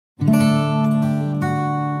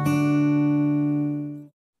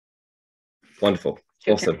Wonderful.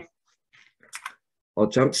 Awesome. I'll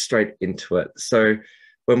jump straight into it. So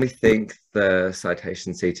when we think the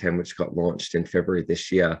citation C10, which got launched in February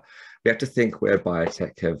this year, we have to think where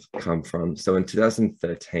biotech have come from. So in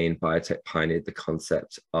 2013, biotech pioneered the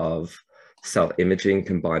concept of cell imaging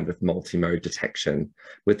combined with multimode detection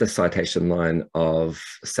with the citation line of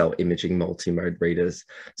cell imaging multimode readers.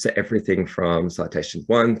 So everything from citation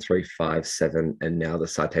 1, 3, 5, 7, and now the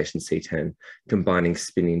citation C10, combining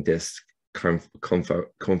spinning disk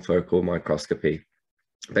confocal microscopy,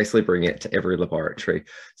 basically bring it to every laboratory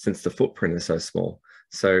since the footprint is so small.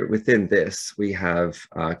 So within this, we have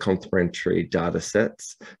complementary data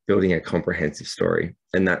sets building a comprehensive story,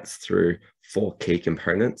 and that's through 4 key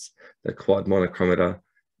components: the quad monochromator,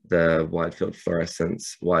 the wide field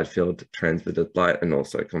fluorescence, wide field transmitted light, and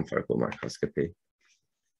also confocal microscopy.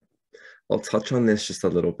 I'll touch on this just a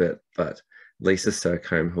little bit, but Lisa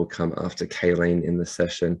Sercombe, who'll come after Kayleen in the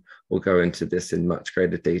session, will go into this in much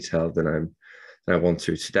greater detail than I want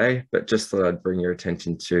to today, but just thought I'd bring your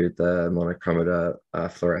attention to the monochromator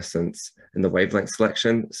fluorescence and the wavelength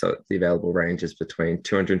selection. So the available range is between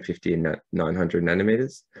 250 and 900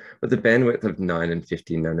 nanometers with a bandwidth of 9 and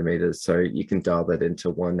 15 nanometers. So you can dial that into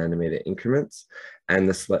 1 nanometer increments, and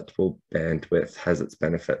the selectable bandwidth has its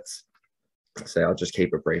benefits. So I'll just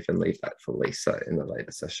keep it brief and leave that for Lisa in the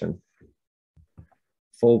later session.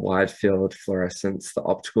 For wide field fluorescence, the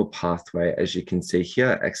optical pathway, as you can see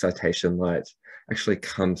here, excitation light actually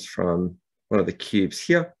comes from one of the cubes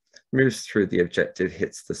here, moves through the objective,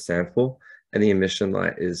 hits the sample, and the emission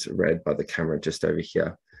light is read by the camera just over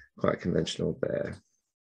here, quite conventional there.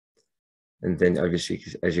 And then obviously,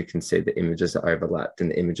 as you can see, the images are overlapped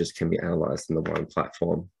and the images can be analyzed in the one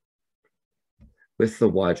platform. With the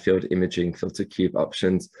wide field imaging filter cube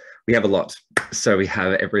options, we have a lot. So we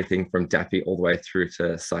have everything from DAPI all the way through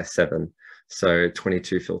to size 7. So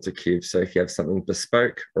 22 filter cubes. So if you have something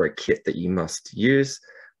bespoke or a kit that you must use,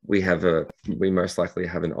 we most likely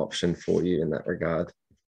have an option for you in that regard.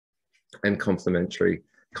 And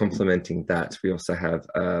complementing that, we also have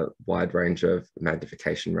a wide range of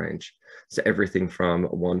magnification range. So everything from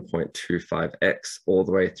 1.25x all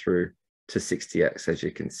the way through to 60x, as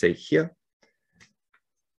you can see here.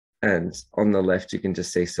 And on the left, you can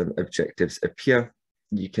just see some objectives appear.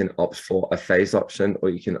 You can opt for a phase option,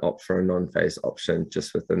 or you can opt for a non-phase option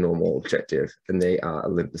just with the normal objective. And they are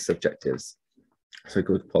Olympus objectives. So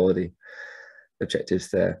good quality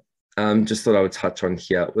objectives there. Just thought I would touch on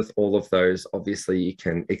here with all of those. Obviously, you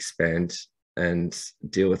can expand and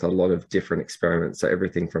deal with a lot of different experiments. So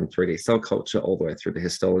everything from 3D cell culture all the way through to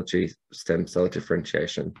histology, stem cell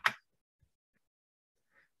differentiation.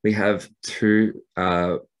 We have 2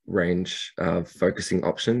 range of focusing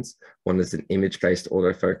options. One is an image-based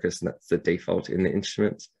autofocus, and that's the default in the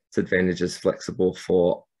instrument. Its advantage is flexible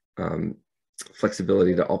for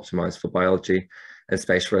flexibility to optimize for biology and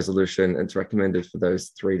spatial resolution. And it's recommended for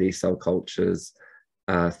those 3D cell cultures,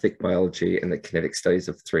 thick biology, and the kinetic studies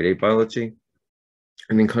of 3D biology.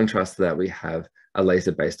 And in contrast to that, we have a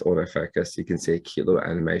laser-based autofocus. You can see a cute little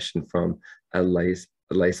animation from a laser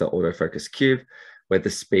autofocus cube, where the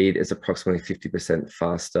speed is approximately 50%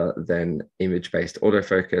 faster than image-based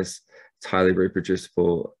autofocus. It's highly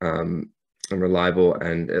reproducible and reliable,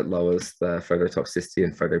 and it lowers the phototoxicity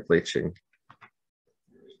and photo bleaching.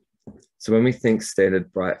 So when we think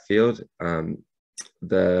standard bright field,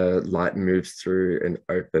 the light moves through an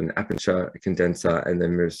open aperture, a condenser, and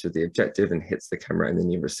then moves through the objective and hits the camera, and then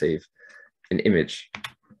you receive an image.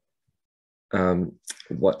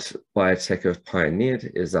 What biotech have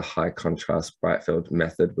pioneered is a high contrast bright field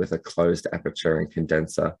method with a closed aperture and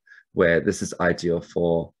condenser, where this is ideal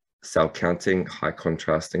for cell counting, high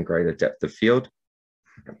contrast, and greater depth of field.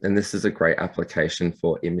 And this is a great application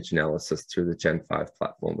for image analysis through the Gen 5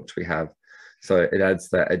 platform, which we have. So it adds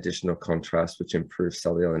that additional contrast, which improves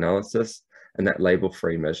cellular analysis, and that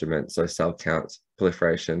label-free measurement, so cell count,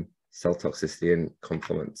 proliferation, cell toxicity, and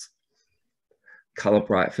confluence. Color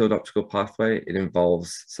bright field optical pathway, it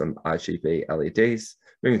involves some RGB LEDs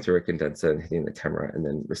moving through a condenser and hitting the camera, and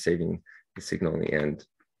then receiving the signal in the end.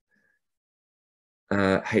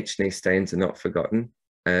 H&E stains are not forgotten,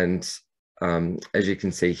 and as you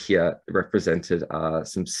can see here, represented are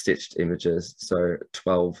some stitched images, so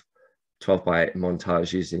 12 by 8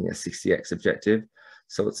 montage using a 60x objective.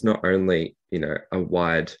 So it's not only, a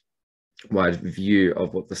wide view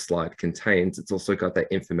of what the slide contains, it's also got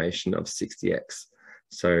that information of 60x.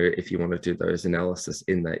 So if you want to do those analysis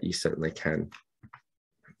in that, you certainly can.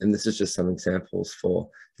 And this is just some examples for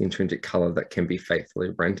the intrinsic color that can be faithfully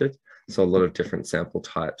rendered. So a lot of different sample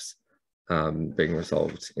types being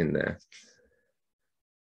resolved in there.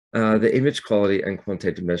 The image quality and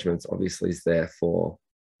quantitative measurements obviously is there for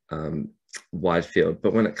wide field,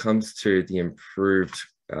 but when it comes to the improved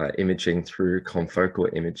imaging through confocal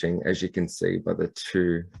imaging, as you can see by the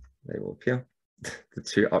two, they will appear, the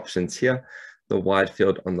two options here, the wide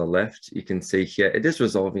field on the left, you can see here, it is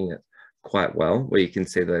resolving it quite well, where you can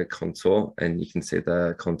see the contour and you can see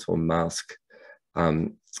the contour mask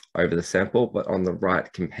over the sample, but on the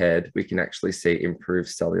right compared, we can actually see improved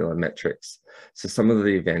cellular metrics. So some of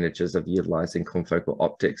the advantages of utilizing confocal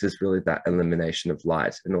optics is really that elimination of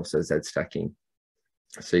light and also Z stacking.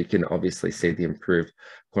 So you can obviously see the improved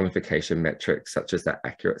quantification metrics, such as that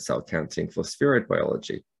accurate cell counting for spheroid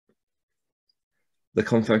biology. The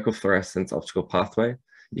confocal fluorescence optical pathway,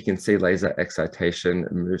 you can see laser excitation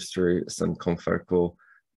moves through some confocal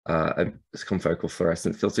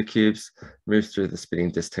fluorescent filter cubes, moves through the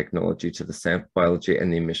spinning disk technology to the sample biology,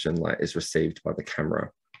 and the emission light is received by the camera.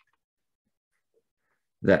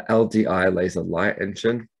 The LDI laser light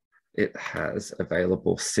engine, it has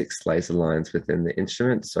available 6 laser lines within the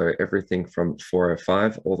instrument, so everything from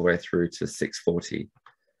 405 all the way through to 640.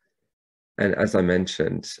 And as I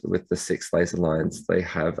mentioned, with the 6 laser lines, they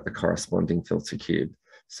have a corresponding filter cube.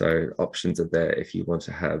 So options are there if you want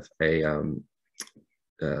to have a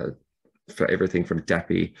for everything from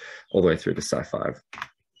DAPI all the way through to Sci5.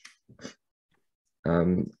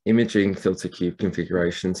 Imaging filter cube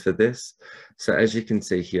configurations for this. So as you can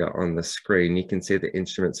see here on the screen, you can see the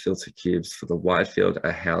instrument's filter cubes for the wide field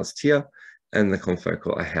are housed here and the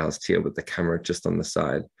confocal are housed here with the camera just on the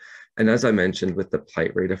side. And as I mentioned with the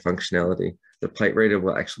plate reader functionality, the plate reader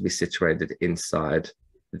will actually be situated inside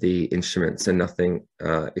the instrument. So nothing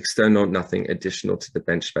external, nothing additional to the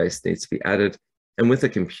bench space needs to be added. And with a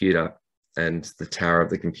computer and the tower of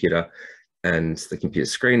the computer and the computer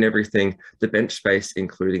screen, everything, the bench space,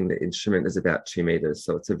 including the instrument, is about 2 meters.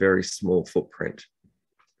 So it's a very small footprint.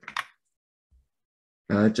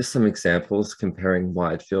 Just some examples comparing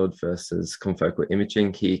wide field versus confocal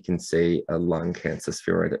imaging. Here you can see a lung cancer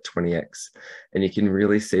spheroid at 20x, and you can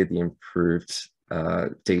really see the improved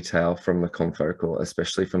detail from the confocal,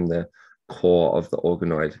 especially from the core of the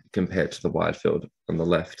organoid compared to the wide field on the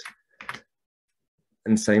left.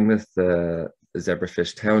 And same with the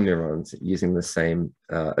zebrafish tail neurons using the same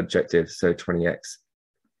objective, so 20x.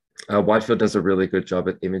 Wide field does a really good job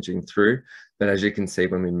at imaging through, but as you can see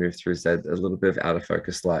when we move through Z, a little bit of out of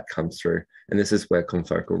focus light comes through, and this is where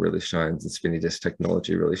confocal really shines and spinning disk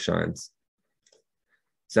technology really shines.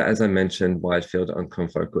 So as I mentioned, wide field on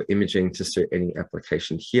confocal imaging to suit any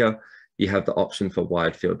application here. You have the option for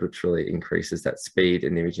wide field, which really increases that speed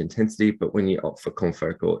and image intensity. But when you opt for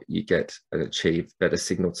confocal, you get and achieve better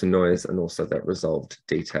signal to noise and also that resolved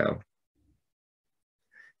detail.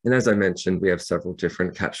 And as I mentioned, we have several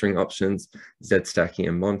different capturing options, Z stacking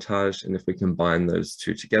and montage. And if we combine those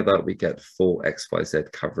two together, we get full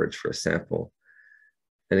XYZ coverage for a sample.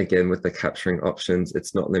 And again, with the capturing options,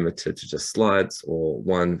 it's not limited to just slides or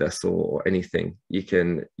one vessel or anything. You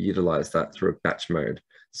can utilize that through a batch mode.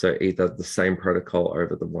 So either the same protocol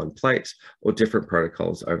over the one plate or different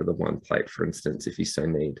protocols over the one plate, for instance, if you so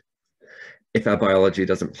need. If our biology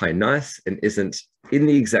doesn't play nice and isn't in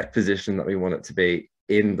the exact position that we want it to be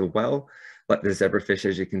in the well, like the zebrafish,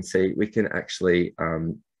 as you can see, we can actually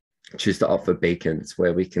choose to opt for beacons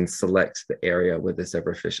where we can select the area where the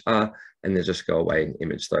zebrafish are and then just go away and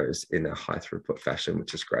image those in a high throughput fashion,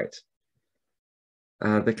 which is great.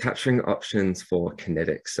 The capturing options for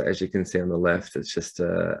kinetics. So as you can see on the left, it's just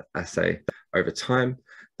an assay over time.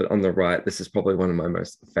 But on the right, this is probably one of my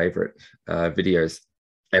most favorite videos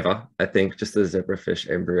ever. I think just the zebrafish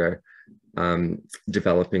embryo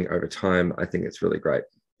developing over time. I think it's really great.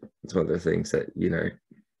 It's one of the things that, you know,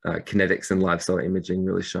 kinetics and live cell imaging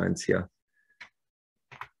really shines here.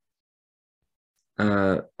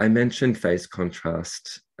 I mentioned phase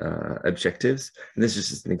contrast objectives. And this is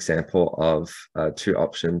just an example of 2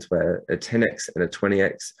 options where a 10x and a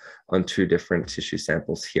 20x on 2 different tissue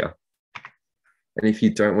samples here. And if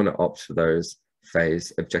you don't want to opt for those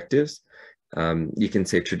phase objectives, you can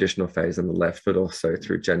see traditional phase on the left, but also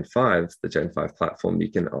through Gen 5, the Gen 5 platform,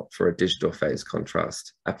 you can opt for a digital phase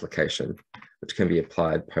contrast application, which can be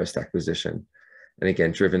applied post-acquisition. And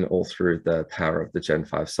again, driven all through the power of the Gen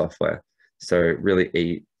 5 software. So really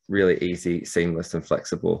easy, seamless and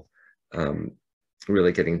flexible,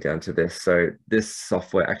 really getting down to this. So this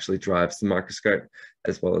software actually drives the microscope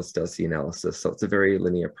as well as does the analysis. So it's a very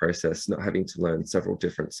linear process, not having to learn several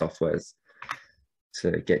different softwares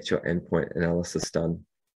to get your endpoint analysis done.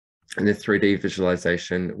 And the 3D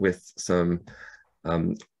visualization with some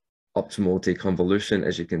optimal deconvolution,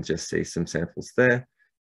 as you can just see some samples there.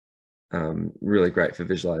 really great for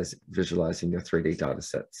visualizing your 3D data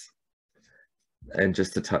sets. And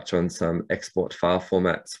just to touch on some export file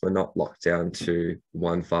formats, we're not locked down to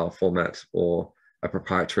one file format or a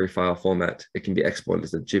proprietary file format. It can be exported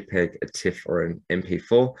as a JPEG, a TIFF, or an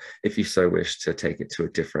MP4 if you so wish to take it to a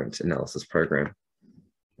different analysis program.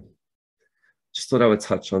 Just thought I would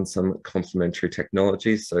touch on some complementary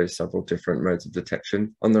technologies, so several different modes of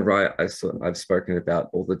detection. On the right, I've spoken about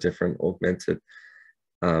all the different augmented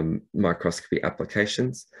microscopy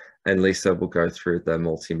applications, and Lisa will go through the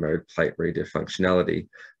multi-mode plate reader functionality,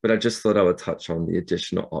 but I just thought I would touch on the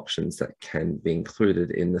additional options that can be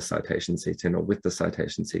included in the Citation C10 or with the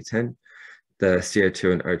Citation C10. The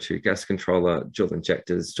CO2 and O2 gas controller, dual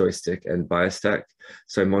injectors, joystick, and biostack.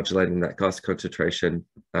 So modulating that gas concentration,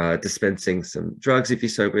 dispensing some drugs if you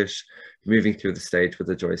so wish, moving through the stage with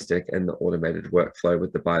the joystick, and the automated workflow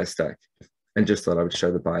with the biostack. And just thought I would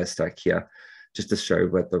show the biostack here, just to show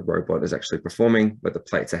what the robot is actually performing, where the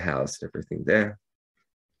plates are housed, everything there.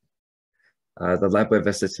 The labware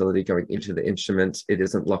versatility going into the instrument, it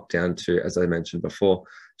isn't locked down to, as I mentioned before,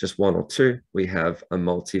 just one or two. We have a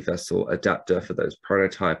multi-vessel adapter for those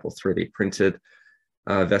prototype or 3D printed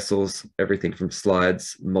vessels, everything from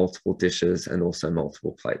slides, multiple dishes, and also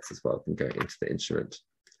multiple plates as well can go into the instrument.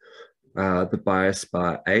 The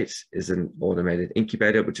BioSpar 8 is an automated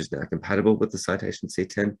incubator, which is now compatible with the Citation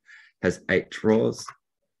C10, has 8 drawers,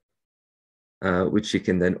 which you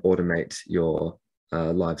can then automate your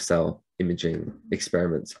live cell imaging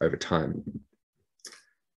experiments over time.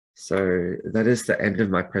 So that is the end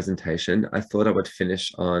of my presentation. I thought I would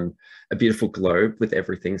finish on a beautiful globe with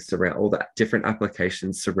everything surround all the different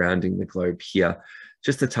applications surrounding the globe here.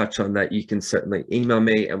 Just to touch on that, you can certainly email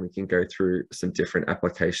me and we can go through some different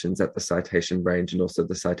applications that the Citation range and also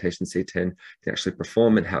the Citation C10 can actually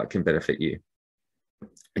perform and how it can benefit you.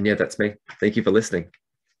 And yeah, that's me. Thank you for listening.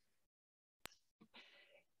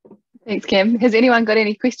 Thanks, Kim. Has anyone got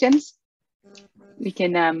any questions? You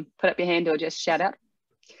can put up your hand or just shout out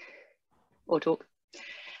or talk.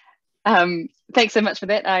 Thanks so much for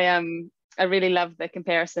that. I really love the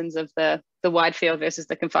comparisons of the wide field versus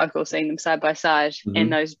the confocal, seeing them side by side,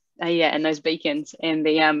 and those and those beacons, and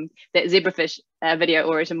the that zebrafish video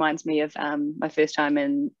always reminds me of my first time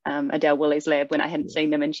in Adele Willey's lab when I hadn't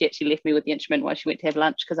seen them, and she actually left me with the instrument while she went to have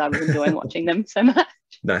lunch because I was enjoying watching them so much.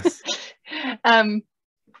 Nice.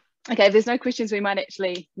 Okay, if there's no questions, we might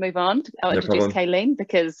actually move on. I'll introduce Kayleen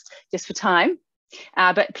because just for time.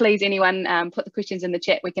 But please, anyone, put the questions in the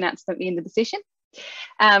chat. We can answer them at the end of the session.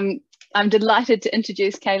 I'm delighted to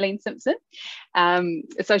introduce Kayleen Simpson,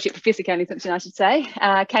 Associate Professor Kayleen Simpson, I should say.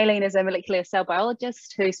 Kayleen is a molecular cell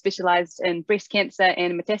biologist who specialised in breast cancer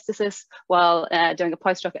and metastasis while doing a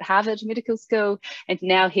postdoc at Harvard Medical School, and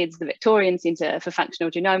now heads the Victorian Centre for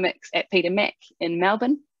Functional Genomics at Peter Mac in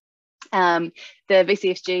Melbourne. The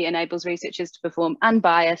VCFG enables researchers to perform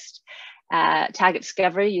unbiased target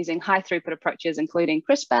discovery using high throughput approaches, including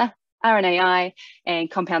CRISPR, RNAi, and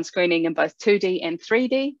compound screening in both 2D and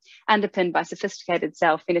 3D, underpinned by sophisticated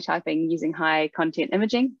cell phenotyping using high content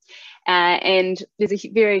imaging. And there's a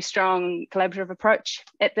very strong collaborative approach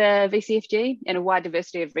at the VCFG and a wide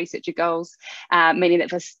diversity of researcher goals, meaning that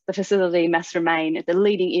the facility must remain at the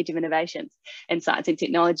leading edge of innovations in science and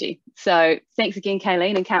technology. So thanks again,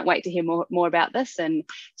 Kayleen, and can't wait to hear more about this and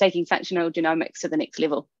taking functional genomics to the next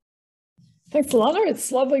level. Thanks, Alana.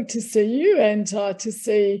 It's lovely to see you and to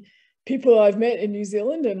see people I've met in New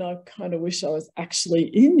Zealand, and I kind of wish I was actually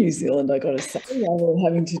in New Zealand, I got to say, rather than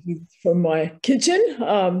having to do this from my kitchen.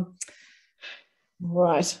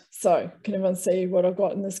 Right, so can everyone see what I've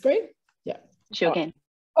got on the screen? Yeah. Sure can.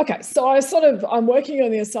 Okay, so I'm working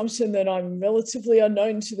on the assumption that I'm relatively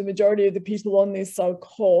unknown to the majority of the people on this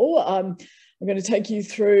call. I'm going to take you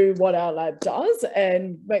through what our lab does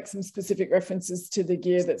and make some specific references to the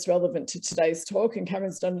gear that's relevant to today's talk. And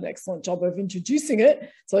Cameron's done an excellent job of introducing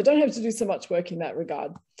it, so I don't have to do so much work in that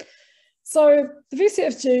regard. So the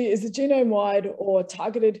VCFG is a genome-wide or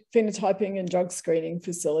targeted phenotyping and drug screening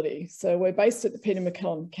facility. So we're based at the Peter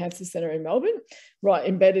MacCallum Cancer Centre in Melbourne, right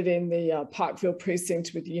embedded in the Parkville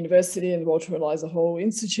precinct with the university and the Walter Eliza Hall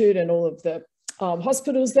Institute and all of the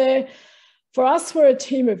hospitals there. For us, we're a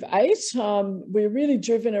team of 8. We're really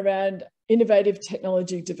driven around innovative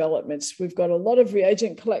technology development. We've got a lot of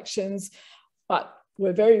reagent collections, but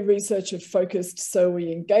we're very researcher focused. So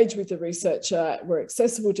we engage with the researcher. We're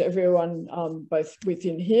accessible to everyone, both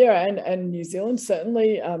within here and New Zealand,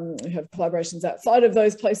 certainly. We have collaborations outside of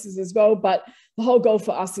those places as well. But the whole goal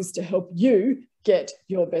for us is to help you get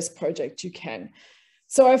your best project you can.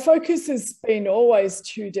 So our focus has been always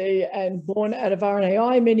 2D and born out of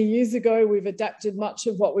RNAi. Many years ago, we've adapted much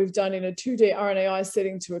of what we've done in a 2D RNAi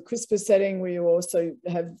setting to a CRISPR setting. We also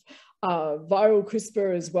have viral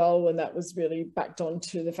CRISPR as well, and that was really backed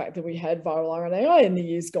onto the fact that we had viral RNAi in the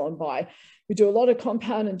years gone by. We do a lot of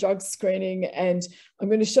compound and drug screening, and I'm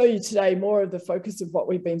going to show you today more of the focus of what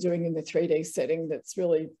we've been doing in the 3D setting. That's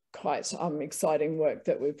really quite exciting work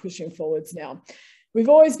that we're pushing forwards now. We've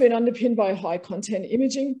always been underpinned by high content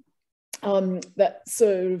imaging. That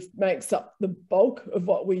sort of makes up the bulk of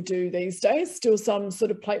what we do these days. Still some sort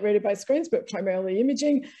of plate reader based screens, but primarily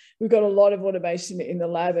imaging. We've got a lot of automation in the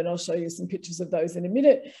lab, and I'll show you some pictures of those in a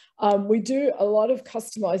minute. We do a lot of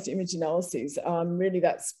customized image analyses. Really,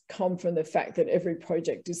 that's come from the fact that every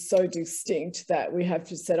project is so distinct that we have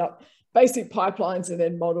to set up basic pipelines and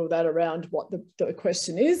then model that around what the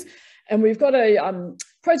question is. And we've got a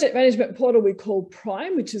project management portal we call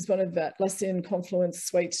Prime, which is one of that Atlassian Confluence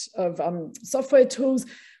suite of software tools,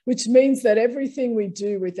 which means that everything we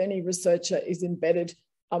do with any researcher is embedded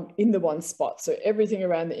in the one spot. So everything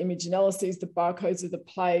around the image analyses, the barcodes of the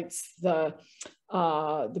plates, the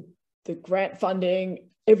grant funding,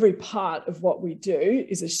 every part of what we do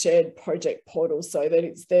is a shared project portal so that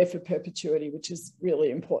it's there for perpetuity, which is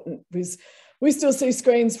really important because we still see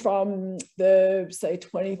screens from the, say,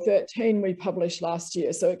 2013 we published last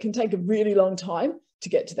year. So it can take a really long time to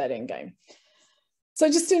get to that end game. So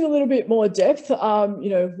just in a little bit more depth, you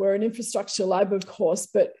know, we're an infrastructure lab, of course,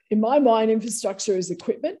 but in my mind, infrastructure is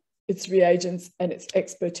equipment, it's reagents, and it's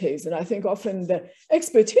expertise. And I think often the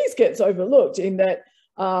expertise gets overlooked in that,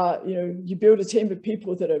 you know, you build a team of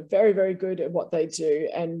people that are very, very good at what they do,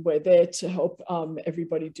 and we're there to help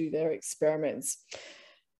everybody do their experiments.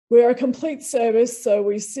 We're a complete service, so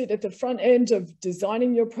we sit at the front end of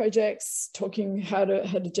designing your projects, talking how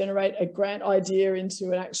to generate a grant idea into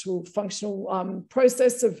an actual functional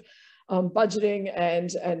process of budgeting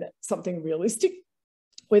and something realistic.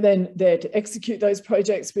 We're then there to execute those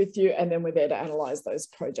projects with you, and then we're there to analyze those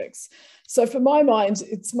projects. So for my mind,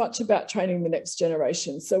 it's much about training the next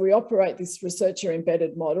generation. So we operate this researcher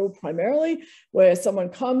embedded model primarily, where someone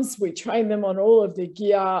comes, we train them on all of the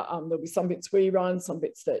gear. There'll be some bits we run, some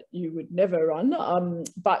bits that you would never run.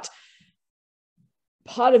 But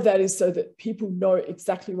part of that is so that people know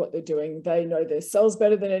exactly what they're doing. They know their cells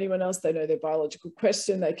better than anyone else. They know their biological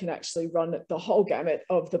question. They can actually run the whole gamut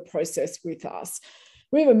of the process with us.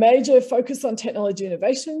 We have a major focus on technology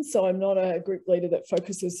innovation. So I'm not a group leader that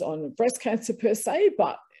focuses on breast cancer per se,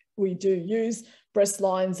 but we do use breast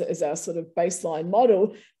lines as our sort of baseline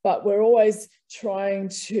model, but we're always trying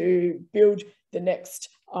to build the next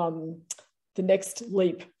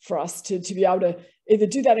leap for us to be able to either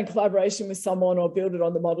do that in collaboration with someone or build it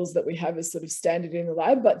on the models that we have as sort of standard in the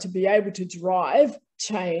lab, but to be able to drive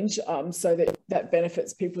change so that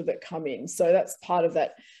benefits people that come in. So that's part of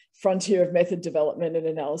that frontier of method development and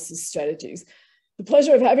analysis strategies. The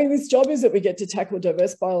pleasure of having this job is that we get to tackle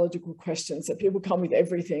diverse biological questions. So people come with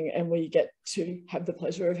everything and we get to have the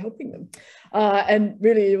pleasure of helping them. And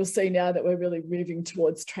really you'll see now that we're really moving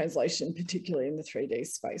towards translation, particularly in the 3D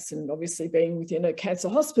space. And obviously being within a cancer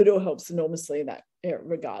hospital helps enormously in that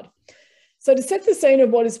regard. So to set the scene of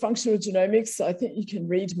what is functional genomics, I think you can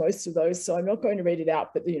read most of those, so I'm not going to read it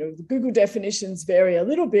out, but the Google definitions vary a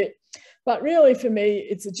little bit. But really for me,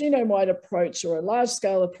 it's a genome-wide approach or a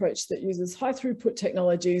large-scale approach that uses high-throughput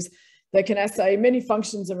technologies that can assay many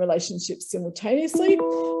functions and relationships simultaneously.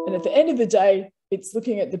 And at the end of the day, it's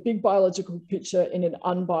looking at the big biological picture in an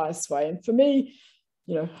unbiased way. And for me,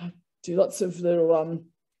 I do lots of little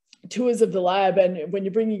tours of the lab, and when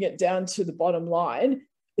you're bringing it down to the bottom line,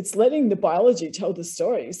 it's letting the biology tell the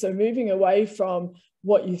story. So moving away from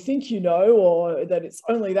what you think you know, or that it's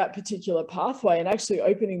only that particular pathway, and actually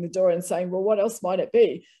opening the door and saying, well, what else might it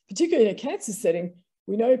be? Particularly in a cancer setting,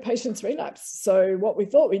 we know patients relapse. So what we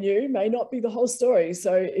thought we knew may not be the whole story.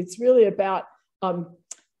 So it's really about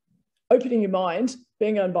opening your mind,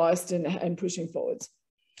 being unbiased and pushing forwards.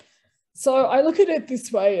 So I look at it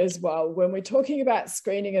this way as well. When we're talking about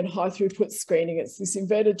screening and high throughput screening, it's this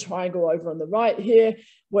inverted triangle over on the right here,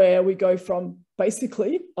 where we go from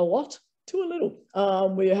basically a lot to a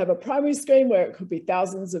little. We have a primary screen where it could be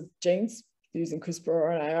thousands of genes using CRISPR or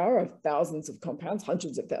RNAi, or thousands of compounds,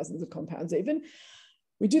 hundreds of thousands of compounds even.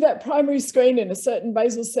 We do that primary screen in a certain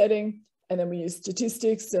basal setting, and then we use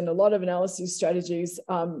statistics and a lot of analysis strategies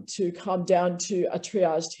to come down to a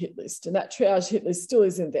triaged hit list. And that triaged hit list still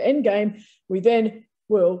isn't the end game. We then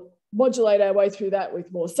will modulate our way through that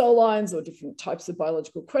with more cell lines or different types of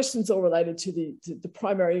biological questions, all related to the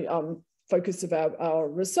primary focus of our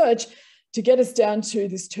research, to get us down to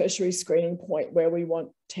this tertiary screening point where we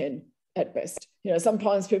want 10 at best. You know,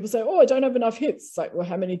 sometimes people say, oh, I don't have enough hits. It's like, well,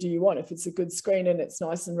 how many do you want? If it's a good screen and it's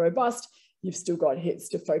nice and robust, you've still got hits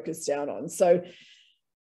to focus down on. So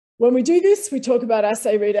when we do this, we talk about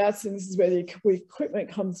assay readouts, and this is where the equipment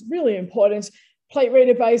comes really important. Plate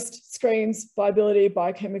reader-based screens, viability,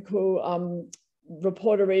 biochemical,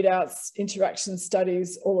 reporter readouts, interaction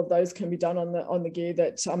studies, all of those can be done on the gear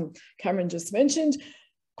that Cameron just mentioned.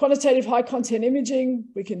 Quantitative high content imaging,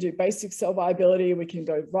 we can do basic cell viability, we can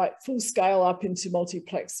go right full scale up into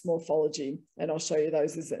multiplex morphology, and I'll show you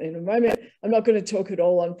those in a moment. I'm not going to talk at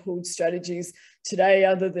all on pooled strategies today,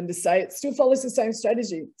 other than to say it still follows the same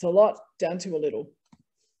strategy. It's a lot down to a little.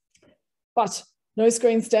 But no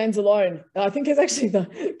screen stands alone. I think it's actually,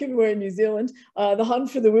 given we're in New Zealand, the hunt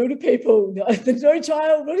for the wilder people, the no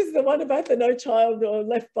child, what is the one about the no child or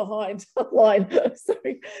left behind line?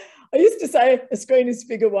 Sorry. I used to say a screen is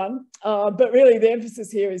figure one, but really the emphasis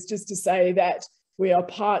here is just to say that we are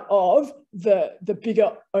part of the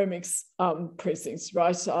bigger omics precincts,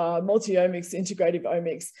 right? Multi-omics, integrative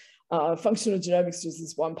omics, functional genomics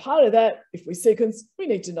is one part of that. If we sequence, we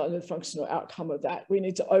need to know the functional outcome of that. We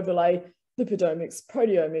need to overlay lipidomics,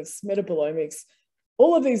 proteomics, metabolomics.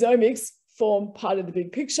 All of these omics form part of the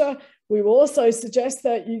big picture. We will also suggest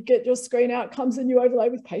that you get your screen outcomes and you overlay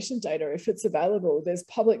with patient data if it's available. There's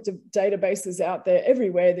public databases out there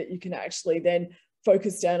everywhere that you can actually then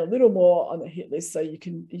focus down a little more on the hit list so you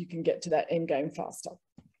can get to that end game faster.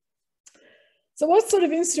 So what sort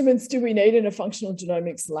of instruments do we need in a functional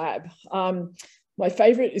genomics lab? My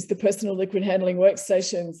favorite is the personal liquid handling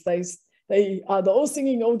workstations. They are the all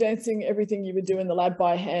singing, all dancing, everything you would do in the lab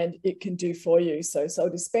by hand, it can do for you. So cell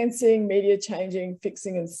dispensing, media changing,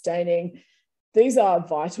 fixing and staining, these are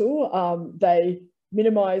vital. They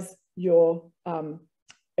minimize your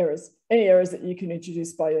errors. Any errors that you can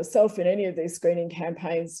introduce by yourself in any of these screening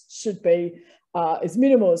campaigns should be as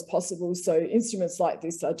minimal as possible. So instruments like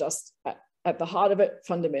this are just at the heart of it,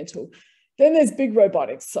 fundamental. Then there's big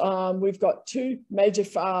robotics. We've got two major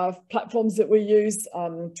platforms that we use.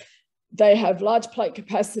 They have large plate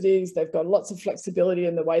capacities. They've got lots of flexibility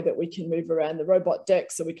in the way that we can move around the robot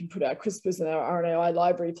deck. So we can put our CRISPRs and our RNAi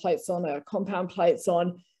library plates on, our compound plates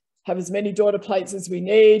on, have as many daughter plates as we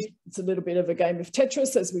need. It's a little bit of a game of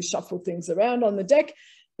Tetris as we shuffle things around on the deck,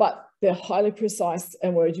 but they're highly precise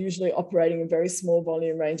and we're usually operating in very small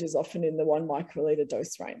volume ranges, often in the 1 microliter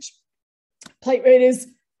dose range. Plate readers,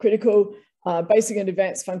 critical. Basic and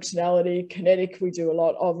advanced functionality, kinetic, we do a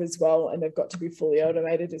lot of as well, and they've got to be fully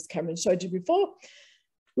automated, as Cameron showed you before.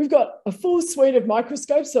 We've got a full suite of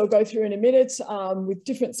microscopes, so I'll go through in a minute, with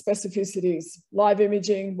different specificities, live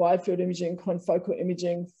imaging, wide field imaging, confocal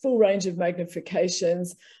imaging, full range of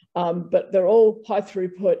magnifications, but they're all high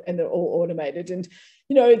throughput and they're all automated. And,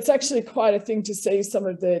 you know, it's actually quite a thing to see some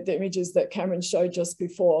of the images that Cameron showed just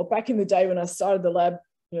before. Back in the day when I started the lab,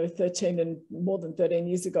 you know, more than 13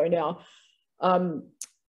 years ago now,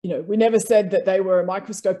 you know, we never said that they were a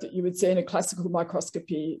microscope that you would see in a classical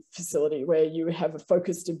microscopy facility where you have a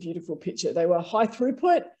focused and beautiful picture. They were high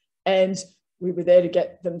throughput and we were there to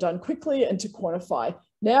get them done quickly and to quantify.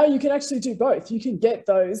 Now you can actually do both. You can get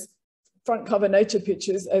those front cover nature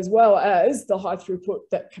pictures as well as the high throughput,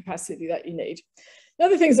 that capacity that you need. The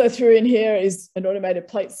other things I threw in here is an automated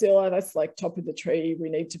plate sealer. That's like top of the tree. We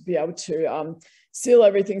need to be able to seal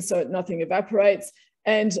everything so nothing evaporates.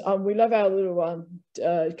 And we love our little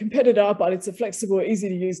competitor, but it's a flexible, easy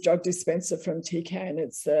to use drug dispenser from TCAN.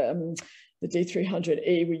 It's the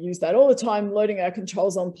D300E. We use that all the time, loading our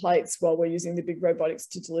controls on plates while we're using the big robotics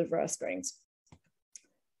to deliver our screens.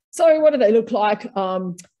 So what do they look like?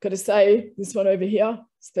 Got to say, this one over here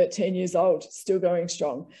is 13 years old, still going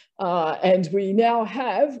strong. And we now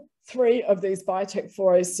have 3 of these Biotech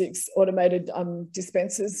 406 automated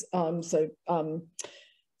dispensers.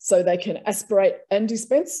 So they can aspirate and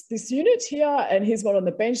dispense this unit here. And here's one on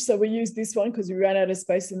the bench. So we use this one because we ran out of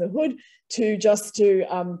space in the hood to just do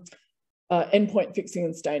endpoint fixing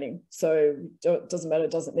and staining. So it doesn't matter,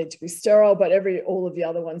 it doesn't need to be sterile, but all of the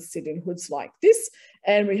other ones sit in hoods like this.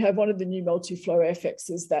 And we have one of the new multi-flow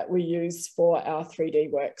FXs that we use for our 3D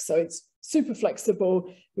work. So it's super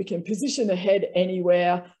flexible. We can position the head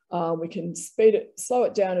anywhere. We can speed it, slow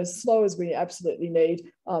it down as slow as we absolutely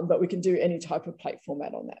need, but we can do any type of plate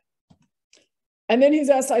format on that. And then here's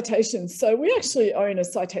our citations. So we actually own a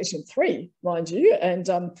citation 3, mind you. And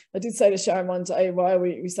I did say to Sharon one day, well,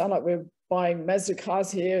 we sound like we're buying Mazda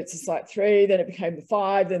cars here. It's a Cite 3, then it became the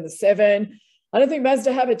 5, then the 7. I don't think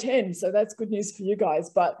Mazda have a 10, so that's good news for you guys.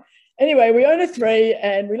 But anyway, we own a 3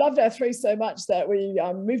 and we loved our 3 so much that we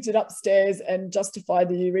moved it upstairs and justified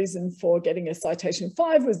the reason for getting a citation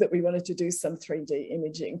 5 was that we wanted to do some 3D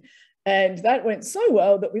imaging. And that went so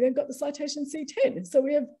well that we then got the citation C10. So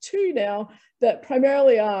we have two now that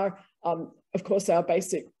primarily are, of course, our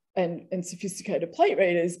basic and sophisticated plate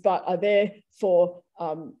readers, but are there for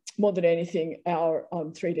more than anything, our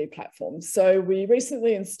 3D platforms. So we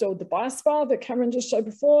recently installed the bias bar that Cameron just showed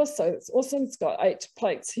before. So it's awesome. It's got 8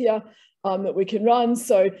 plates here that we can run.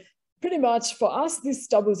 So pretty much for us, this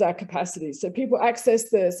doubles our capacity. So people access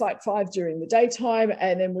the Site 5 during the daytime,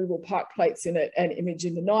 and then we will park plates in it and image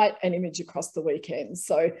in the night and image across the weekend.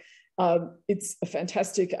 So it's a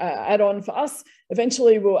fantastic add-on for us.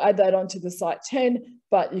 Eventually, we'll add that onto the Site 10,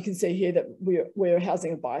 but you can see here that we're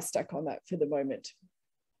housing a bias stack on that for the moment.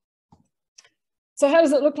 So how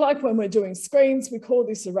does it look like when we're doing screens? We call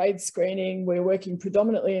this arrayed screening. We're working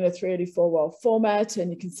predominantly in a 384-well format,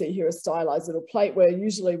 and you can see here a stylized little plate where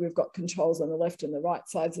usually we've got controls on the left and the right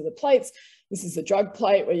sides of the plates. This is a drug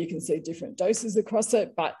plate where you can see different doses across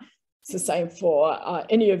it, but it's the same for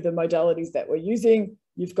any of the modalities that we're using.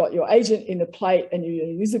 You've got your agent in the plate, and you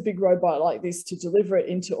use a big robot like this to deliver it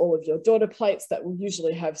into all of your daughter plates that will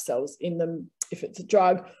usually have cells in them if it's a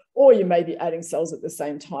drug, or you may be adding cells at the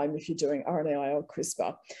same time if you're doing RNAi or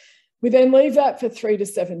CRISPR. We then leave that for 3 to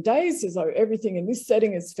 7 days, as though everything in this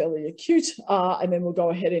setting is fairly acute, and then we'll go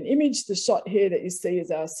ahead and image. The shot here that you see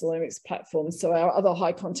is our Celomix platform. So our other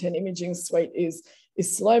high content imaging suite is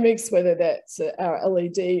Celomix, whether that's our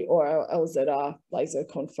LED or our LZR laser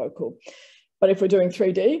confocal. But if we're doing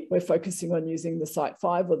 3D, we're focusing on using the Site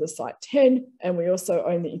 5 or the Site 10, and we also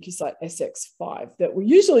own the IncuSite SX5 that we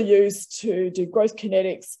usually use to do growth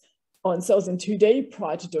kinetics on cells in 2D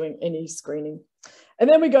prior to doing any screening. And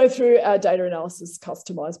then we go through our data analysis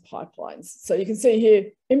customized pipelines. So you can see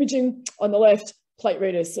here, imaging on the left, plate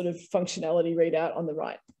reader sort of functionality readout on the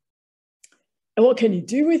right. And what can you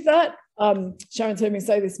do with that? Sharon's heard me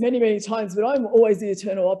say this many, many times, but I'm always the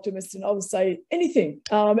eternal optimist, and I will say anything.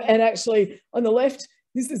 And actually on the left,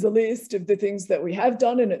 this is a list of the things that we have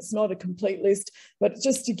done, and it's not a complete list, but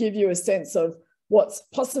just to give you a sense of what's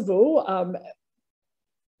possible,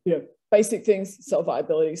 basic things, cell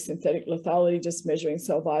viability, synthetic lethality, just measuring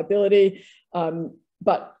cell viability,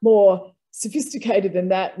 but more sophisticated than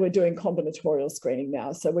that, we're doing combinatorial screening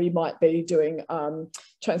now. So we might be doing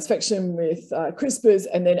transfection with CRISPRs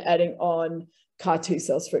and then adding on CAR T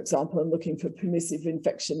cells, for example, and looking for permissive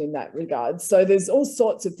infection in that regard. So there's all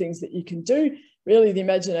sorts of things that you can do. Really, the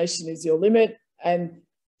imagination is your limit. And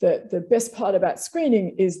the best part about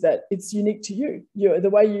screening is that it's unique to you. The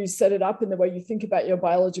way you set it up and the way you think about your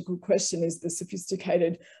biological question is the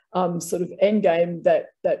sophisticated sort of end game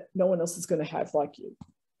that no one else is going to have like you.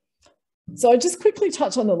 So I just quickly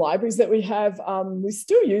touch on the libraries that we have. We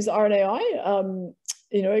still use RNAi.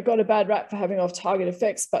 It got a bad rap for having off-target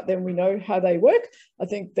effects, but then we know how they work. I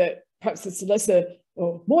think that perhaps it's lesser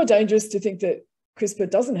or more dangerous to think that CRISPR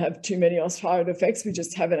doesn't have too many off-target effects. We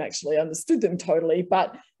just haven't actually understood them totally,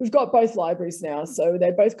 but we've got both libraries now. So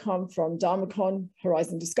they both come from Dharmacon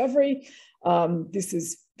Horizon Discovery. This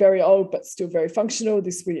is very old, but still very functional.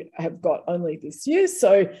 This we have got only this year.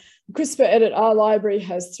 So CRISPR Edit R library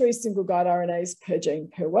has 3 single guide RNAs per gene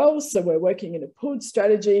per well. So we're working in a pooled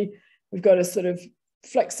strategy. We've got a sort of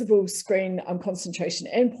flexible screen concentration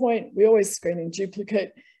endpoint. We always screen in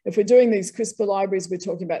duplicate. If we're doing these CRISPR libraries, we're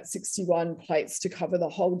talking about 61 plates to cover the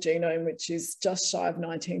whole genome, which is just shy of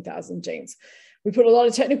 19,000 genes. We put a lot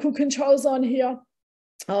of technical controls on here.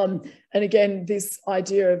 And again, this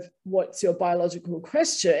idea of what's your biological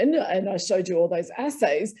question, and I showed you all those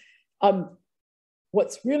assays.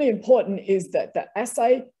 What's really important is that the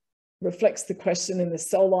assay reflects the question and the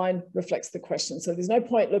cell line reflects the question. So there's no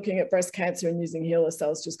point looking at breast cancer and using HeLa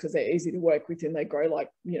cells just because they're easy to work with and they grow like,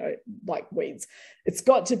 like weeds. It's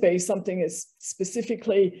got to be something as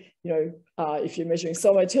specifically, if you're measuring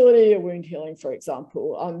cell motility or wound healing, for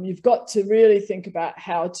example, you've got to really think about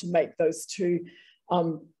how to make those two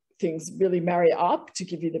things really marry up to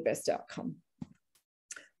give you the best outcome.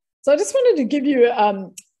 So I just wanted to give you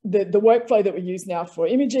the workflow that we use now for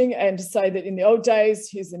imaging, and to say that in the old days,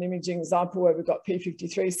 here's an imaging example where we've got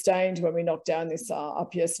P53 stained. When we knock down this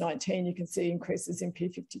RPS19, you can see increases in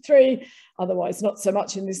P53, otherwise not so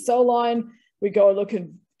much in this cell line. We go and look at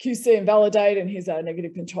QC and validate, and here's our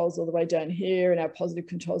negative controls all the way down here, and our positive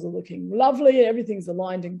controls are looking lovely, and everything's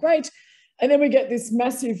aligned and great. And then we get this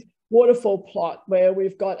massive waterfall plot where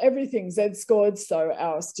we've got everything Z-scored, so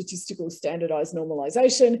our statistical standardized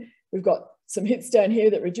normalization. We've got some hits down here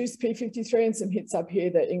that reduce P53 and some hits up here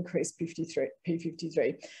that increase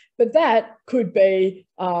P53. But that could be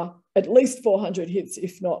at least 400 hits,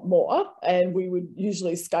 if not more. And we would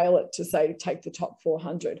usually scale it to say, take the top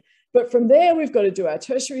 400. But from there, we've got to do our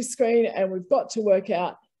tertiary screen, and we've got to work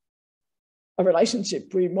out, a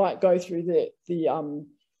relationship. We might go through the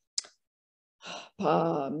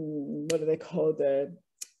what do they call, the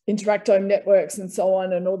interactome networks and so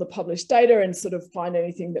on, and all the published data, and sort of find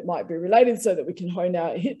anything that might be related so that we can hone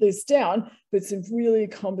our hit list down. But it's a really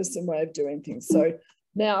cumbersome way of doing things. So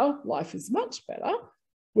now life is much better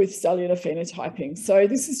with cellular phenotyping. So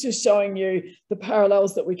this is just showing you the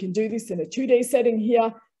parallels that we can do this in a 2D setting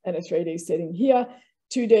here and a 3D setting here.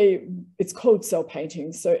 2D, it's called cell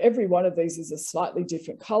painting. So every one of these is a slightly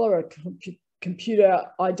different color, a computer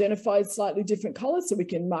identified slightly different colors, so we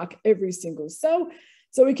can mark every single cell.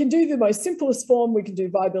 So we can do the most simplest form. We can do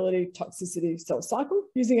viability, toxicity, cell cycle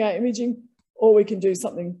using our imaging, or we can do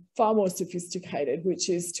something far more sophisticated, which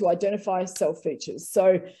is to identify cell features.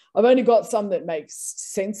 So I've only got some that makes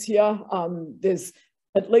sense here. There's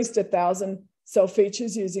at least 1,000 cell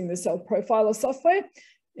features using the cell profiler software.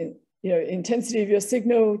 Intensity of your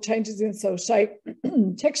signal, changes in cell shape,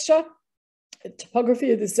 texture,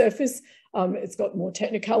 topography of the surface. It's got more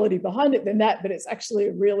technicality behind it than that, but it's actually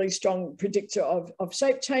a really strong predictor of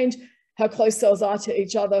shape change. How close cells are to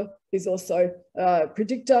each other is also a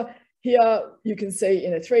predictor. Here you can see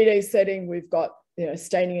in a 3D setting, we've got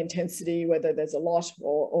staining intensity, whether there's a lot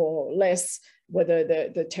or less, whether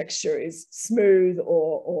the texture is smooth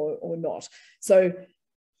or not. So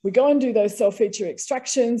we go and do those cell feature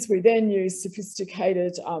extractions. We then use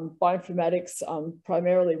sophisticated bioinformatics.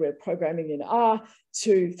 Primarily, we're programming in R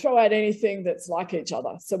to throw out anything that's like each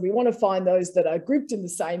other. So we want to find those that are grouped in the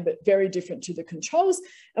same but very different to the controls.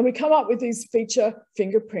 And we come up with these feature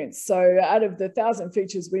fingerprints. So out of the 1,000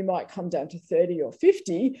 features, we might come down to 30 or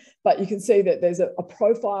 50, but you can see that there's a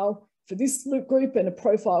profile for this group and a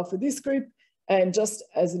profile for this group. And just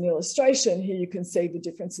as an illustration, here you can see the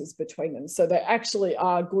differences between them. So they actually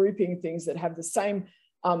are grouping things that have the same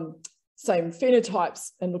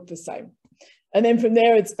phenotypes and look the same. And then from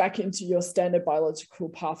there, it's back into your standard biological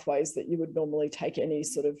pathways that you would normally take any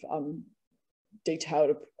sort of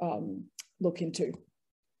detailed look into.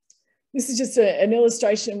 This is just an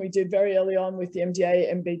illustration we did very early on with the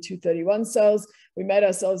MDA MB231 cells. We made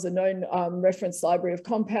ourselves a known reference library of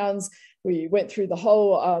compounds. We went through the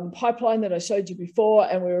whole pipeline that I showed you before,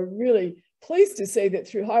 and we were really pleased to see that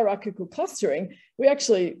through hierarchical clustering, we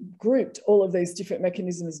actually grouped all of these different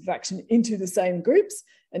mechanisms of action into the same groups.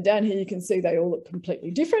 And down here, you can see they all look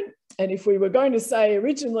completely different. And if we were going to say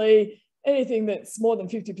originally anything that's more than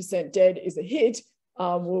 50% dead is a hit,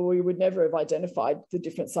 well, we would never have identified the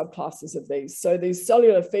different subclasses of these. So these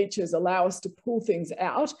cellular features allow us to pull things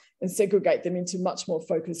out and segregate them into much more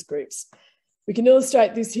focused groups. We can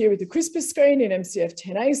illustrate this here with the CRISPR screen in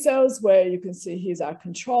MCF10A cells, where you can see here's our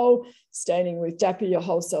control, staining with DAPI, your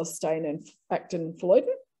whole cell stain, and actin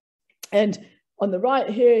phalloidin. And on the right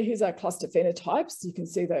here, here's our cluster phenotypes. You can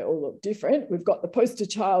see they all look different. We've got the poster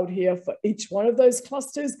child here for each one of those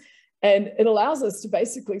clusters. And it allows us to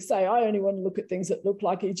basically say, I only want to look at things that look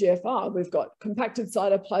like EGFR. We've got compacted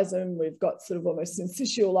cytoplasm. We've got sort of almost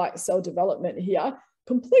syncytial-like cell development here,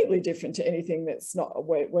 completely different to anything that's not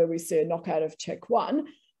where we see a knockout of CHEK1.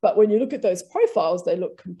 But when you look at those profiles, they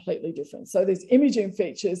look completely different. So these imaging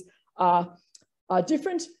features are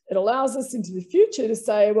different. It allows us into the future to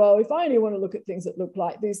say, well, if I only want to look at things that look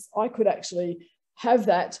like this, I could actually have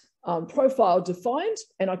that profile defined,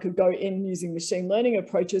 and I could go in using machine learning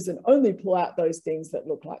approaches and only pull out those things that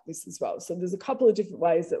look like this as well. So there's a couple of different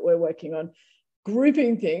ways that we're working on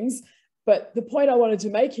grouping things. But the point I wanted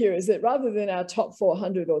to make here is that rather than our top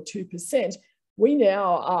 400 or 2%, we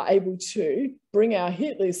now are able to bring our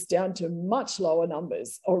hit list down to much lower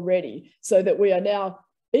numbers already, so that we are now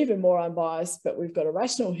even more unbiased, but we've got a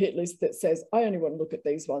rational hit list that says, I only want to look at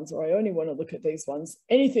these ones, or I only want to look at these ones.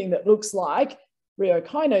 Anything that looks like Rio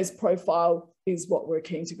kinase profile is what we're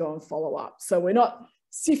keen to go and follow up. So we're not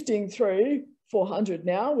sifting through 400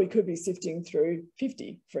 now, we could be sifting through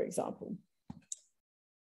 50, for example.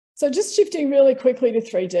 So just shifting really quickly to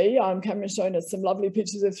 3D, Cameron's shown us some lovely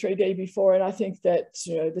pictures of 3D before, and I think that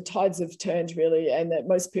the tides have turned really, and that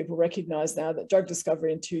most people recognise now that drug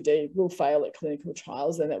discovery in 2D will fail at clinical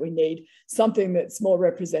trials, and that we need something that's more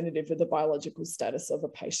representative of the biological status of a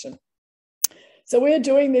patient. So we're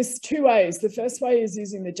doing this two ways. The first way is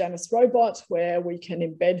using the Janus robot, where we can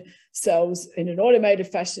embed cells in an automated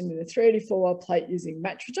fashion in a 384-well plate using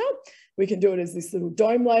Matroger. We can do it as this little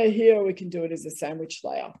dome layer here, or we can do it as a sandwich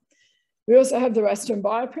layer. We also have the Rastron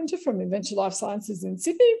bioprinter from Inventure Life Sciences in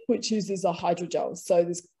Sydney, which uses a hydrogel.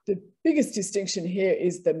 So the biggest distinction here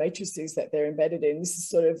is the matrices that they're embedded in. This is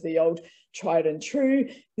sort of the old tried and true.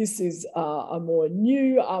 This is a more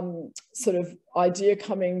new sort of idea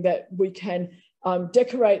coming, that we can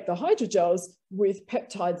decorate the hydrogels with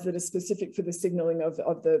peptides that are specific for the signaling of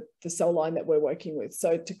the cell line that we're working with.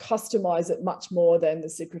 So to customize it much more than the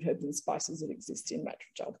secret herbs and spices that exist in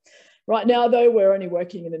Matrigel. Right now, though, we're only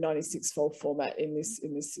working in a 96-fold format in this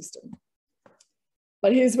system.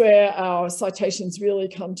 But here's where our citations really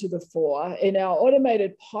come to the fore. In our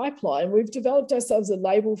automated pipeline, we've developed ourselves a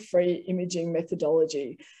label-free imaging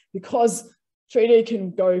methodology, because 3D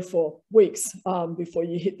can go for weeks before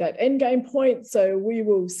you hit that end game point. So we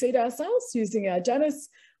will seed ourselves using our Janus.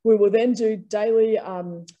 We will then do daily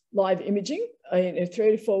live imaging in a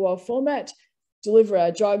 3 to 4 well format, deliver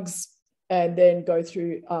our drugs, and then go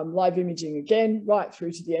through live imaging again, right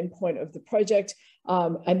through to the end point of the project.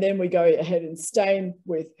 And then we go ahead and stain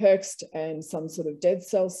with Herxt and some sort of dead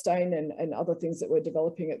cell stain and other things that we're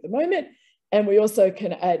developing at the moment. And we also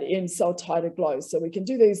can add in cell titer glow. So we can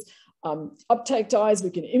do these uptake dyes, we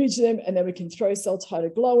can image them, and then we can throw cell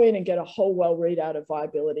titer glow in and get a whole well readout of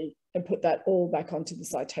viability and put that all back onto the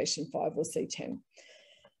citation 5 or C10.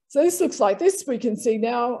 So this looks like this. We can see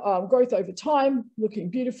now growth over time, looking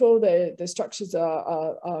beautiful. The structures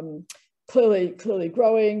are clearly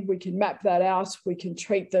growing. We can map that out. We can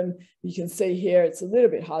treat them. You can see here, it's a little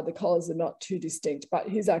bit hard. The colors are not too distinct, but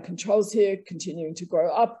here's our controls here continuing to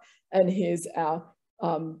grow up. And here's our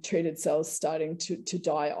treated cells starting to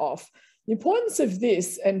die off. The importance of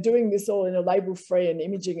this, and doing this all in a label-free and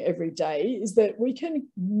imaging every day, is that we can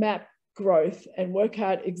map growth and work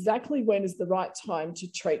out exactly when is the right time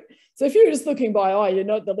to treat. So if you're just looking by eye, you're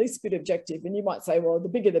not the least bit objective, and you might say, well, the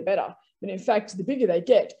bigger the better. But in fact, the bigger they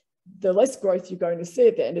get, the less growth you're going to see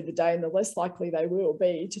at the end of the day, and the less likely they will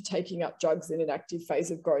be to taking up drugs in an active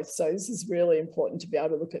phase of growth. So this is really important to be able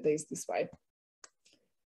to look at these this way.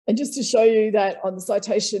 And just to show you that on the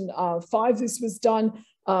citation 5, this was done,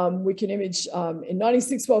 we can image in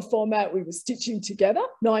 96-well format. We were stitching together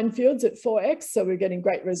 9 fields at 4x, so we're getting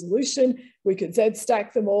great resolution. We could Z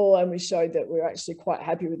stack them all, and we showed that we're actually quite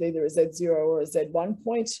happy with either a Z0 or a Z1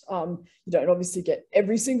 point. You don't obviously get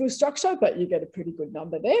every single structure, but you get a pretty good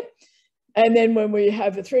number there. And then when we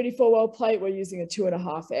have a 3D4 well plate, we're using a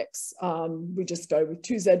 2.5x. We just go with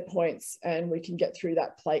 2 Z points, and we can get through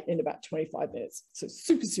that plate in about 25 minutes. So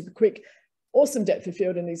super, super quick. Awesome depth of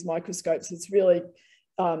field in these microscopes. It's really,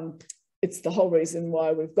 it's the whole reason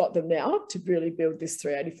why we've got them now, to really build this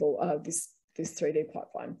 384, this 3D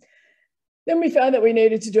pipeline. Then we found that we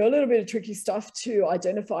needed to do a little bit of tricky stuff to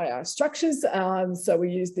identify our structures. So we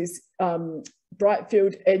use this bright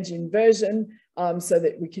field edge inversion, so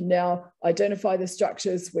that we can now identify the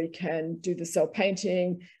structures. We can do the cell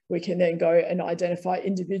painting. We can then go and identify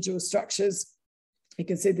individual structures. You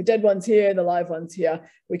can see the dead ones here, the live ones here.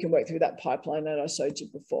 We can work through that pipeline that I showed you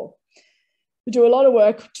before. We do a lot of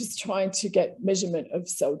work just trying to get measurement of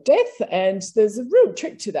cell death, and there's a real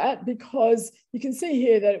trick to that, because you can see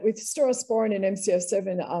here that with staurosporin and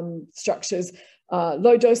MCF7 structures,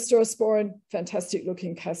 low dose staurosporin, fantastic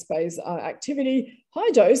looking caspase activity.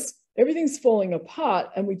 High dose, everything's falling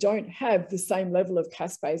apart, and we don't have the same level of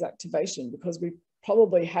caspase activation because we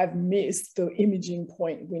probably have missed the imaging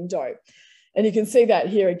point window. And you can see that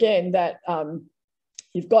here again, that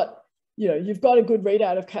you've got a good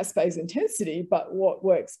readout of caspase intensity, but what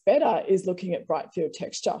works better is looking at bright field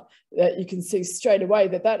texture. That you can see straight away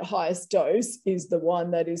that that highest dose is the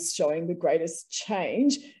one that is showing the greatest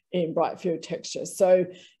change in bright field texture. So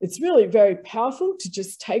it's really very powerful to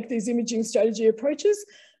just take these imaging strategy approaches.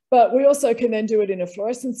 But we also can then do it in a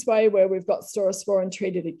fluorescence way, where we've got staurosporin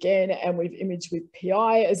treated again, and we've imaged with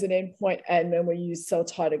PI as an endpoint, and then we use cell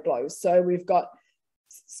titer glow. So we've got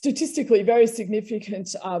statistically very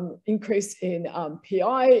significant increase in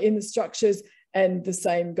PI in the structures, and the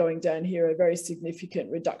same going down here, a very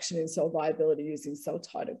significant reduction in cell viability using cell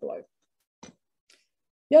titer glow.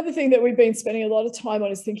 The other thing that we've been spending a lot of time on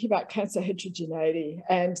is thinking about cancer heterogeneity.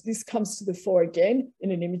 And this comes to the fore again in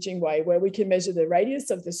an imaging way, where we can measure the radius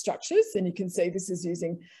of the structures. And you can see this is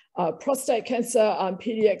using prostate cancer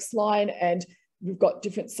PDX line, and we've got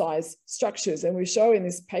different size structures. And we show in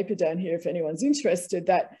this paper down here, if anyone's interested,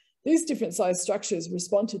 that these different size structures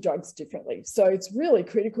respond to drugs differently. So it's really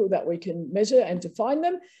critical that we can measure and define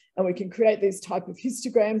them, and we can create these type of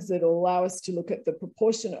histograms that will allow us to look at the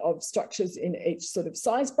proportion of structures in each sort of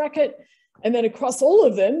size bracket. And then across all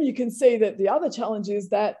of them, you can see that the other challenge is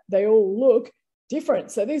that they all look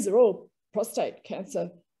different. So these are all prostate cancer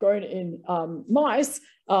grown in mice,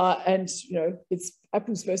 and it's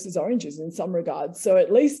apples versus oranges in some regards. So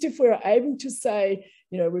at least if we're able to say,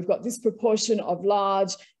 we've got this proportion of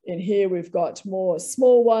large, in here we've got more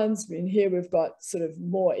small ones, in here we've got sort of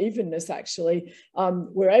more evenness actually,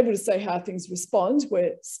 we're able to say how things respond.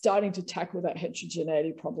 We're starting to tackle that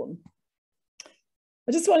heterogeneity problem.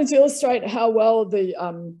 I just wanted to illustrate how well the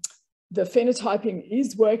phenotyping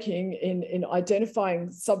is working in identifying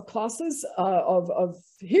subclasses of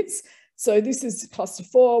hits. So this is cluster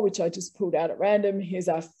 4, which I just pulled out at random. Here's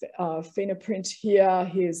our phenoprint here.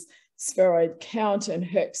 Here's spheroid count and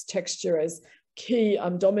Hertz texture as key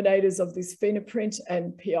dominators of this phenoprint,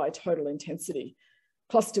 and PI total intensity.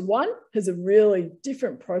 Cluster 1 has a really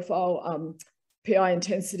different profile. PI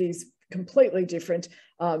intensity is completely different,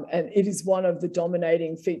 and it is one of the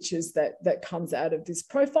dominating features that comes out of this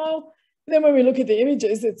profile. Then when we look at the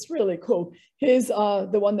images, it's really cool. Here's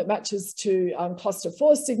the one that matches to cluster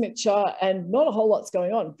 4 signature, and not a whole lot's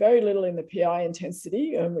going on. Very little in the PI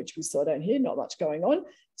intensity, which we saw down here, not much going on.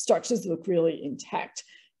 Structures look really intact.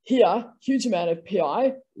 Here, huge amount of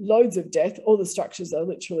PI, loads of death. All the structures are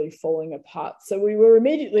literally falling apart. So we were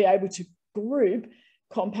immediately able to group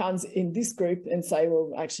compounds in this group and say,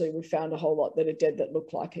 well, actually, we found a whole lot that are dead that look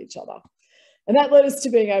like each other. And that led us to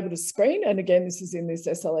being able to screen. And again, this is in this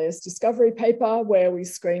SLAS discovery paper where we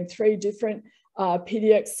screened 3 different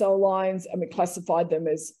PDX cell lines, and we classified them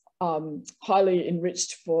as highly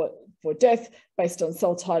enriched for death based on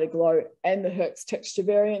cell titer glow and the Hertz texture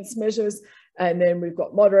variance measures. And then we've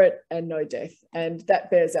got moderate and no death. And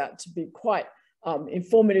that bears out to be quite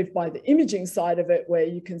informative by the imaging side of it, where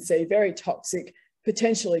you can see very toxic,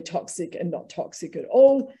 potentially toxic, and not toxic at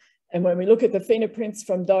all. And when we look at the phenoprints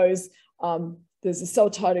from those, there's a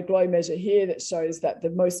cell titer glow measure here that shows that the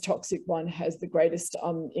most toxic one has the greatest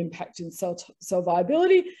impact in cell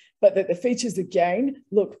viability, but that the features again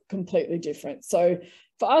look completely different. So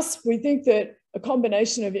for us, we think that a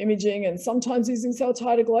combination of imaging and sometimes using cell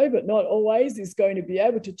titer glow, but not always, is going to be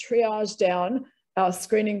able to triage down our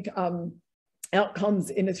screening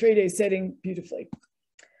outcomes in a 3D setting beautifully.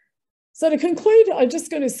 So to conclude, I'm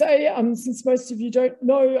just going to say, since most of you don't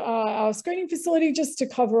know our screening facility, just to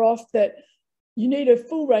cover off that you need a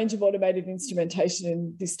full range of automated instrumentation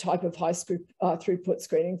in this type of high throughput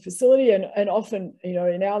screening facility. And often, you know,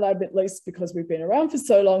 in our lab, at least because we've been around for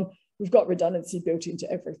so long, we've got redundancy built into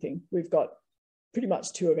everything. We've got pretty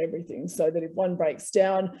much 2 of everything, so that if one breaks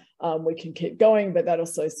down, we can keep going, but that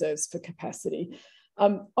also serves for capacity.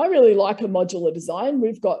 I really like a modular design.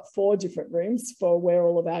 We've got 4 different rooms for where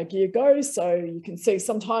all of our gear goes. So you can see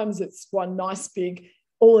sometimes it's one nice big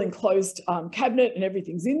all enclosed cabinet and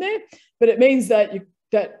everything's in there, but it means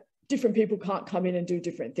that different people can't come in and do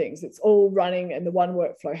different things. It's all running and the one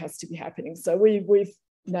workflow has to be happening. So we've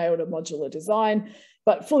nailed a modular design,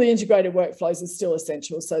 but fully integrated workflows are still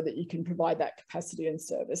essential so that you can provide that capacity and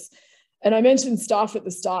service. And I mentioned staff at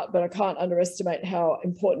the start, but I can't underestimate how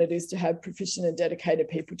important it is to have proficient and dedicated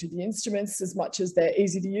people to the instruments. As much as they're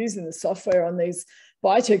easy to use, and the software on these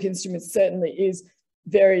biotech instruments certainly is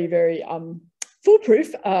very, very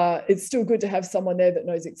foolproof, it's still good to have someone there that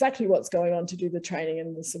knows exactly what's going on to do the training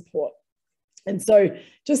and the support. And so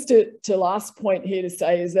just to last point here to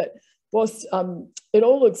say is that whilst it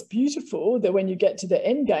all looks beautiful, that when you get to the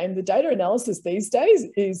end game, the data analysis these days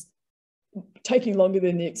is taking longer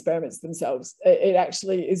than the experiments themselves. It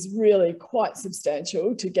actually is really quite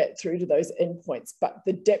substantial to get through to those endpoints, but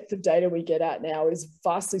the depth of data we get out now is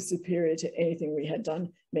vastly superior to anything we had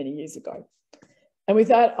done many years ago. And with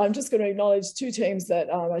that, I'm just going to acknowledge 2 teams that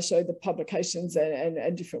I showed the publications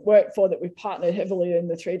and different work for, that we've partnered heavily in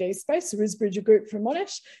the 3D space. The Risbridger Group from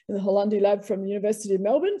Monash and the Hollandi Lab from the University of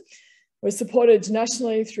Melbourne. We're supported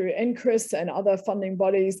nationally through NCRIS and other funding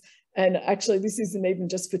bodies. And actually, this isn't even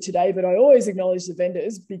just for today, but I always acknowledge the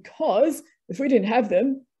vendors, because if we didn't have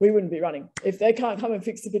them, we wouldn't be running. If they can't come and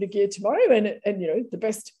fix a bit of gear tomorrow, and you know, the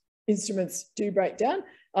best instruments do break down,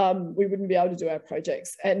 we wouldn't be able to do our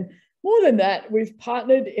projects. And more than that, we've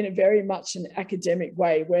partnered in a very much an academic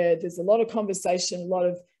way, where there's a lot of conversation, a lot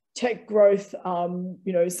of tech growth.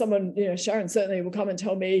 You know, someone, you know, Sharon certainly will come and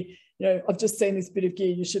tell me, you know, I've just seen this bit of gear,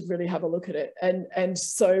 you should really have a look at it. And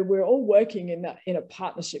so we're all working in a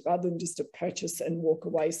partnership rather than just a purchase and walk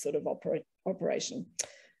away sort of operation.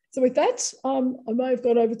 So with that, I may have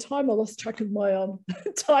gone over time. I lost track of my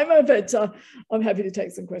timer, but I'm happy to take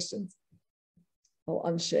some questions. I'll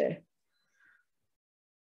unshare.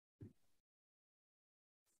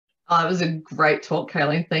 Oh, it was a great talk,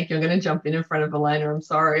 Kayleen. Thank you. I'm going to jump in front of Elena. I'm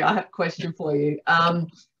sorry. I have a question for you.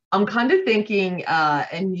 I'm kind of thinking,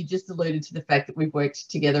 and you just alluded to the fact that we've worked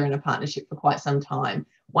together in a partnership for quite some time.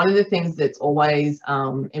 One of the things that's always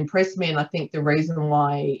impressed me, and I think the reason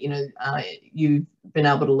why, you know, you've been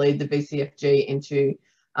able to lead the VCFG into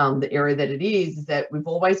the area that it is that we've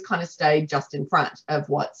always kind of stayed just in front of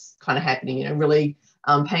what's kind of happening, you know, really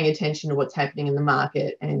paying attention to what's happening in the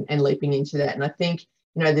market and leaping into that. And I think,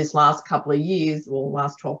 you know, this last couple of years, or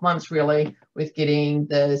last 12 months really, with getting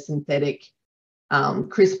the synthetic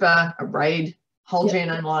CRISPR, a RAID, whole Yep.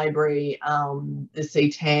 genome library, the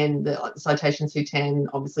C10, the citation C10,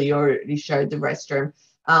 obviously you already showed the restrum.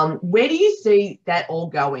 Where do you see that all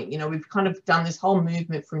going? You know, we've kind of done this whole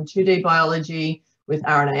movement from 2D biology with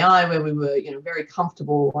RNAi, where we were, you know, very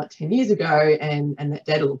comfortable like 10 years ago, and that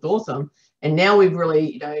data looked awesome. And now we've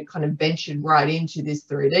really, you know, kind of ventured right into this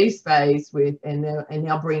 3D space with, and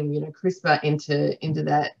now bringing, you know, CRISPR into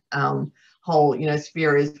that whole, you know,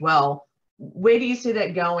 sphere as well. Where do you see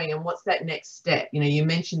that going, and what's that next step? You know, you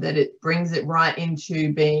mentioned that it brings it right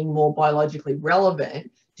into being more biologically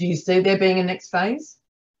relevant. Do you see there being a next phase?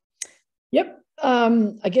 Yep.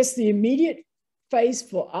 I guess the immediate phase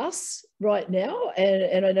for us right now,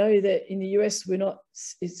 and I know that in the US not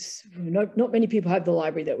many people have the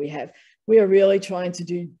library that we have. We are really trying to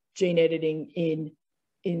do gene editing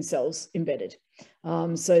in cells embedded,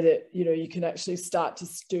 so that, you know, you can actually start to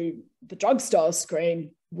do the drug style screen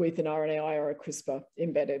with an RNAi or a CRISPR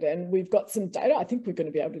embedded. And we've got some data. I think we're going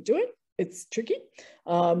to be able to do it. It's tricky.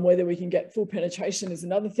 Whether we can get full penetration is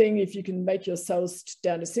another thing. If you can make your cells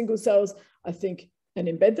down to single cells, I think, and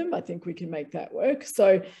embed them, I think we can make that work.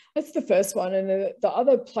 So that's the first one. And the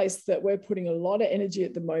other place that we're putting a lot of energy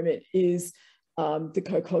at the moment is the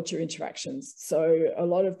co-culture interactions. So a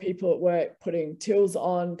lot of people at work putting TILs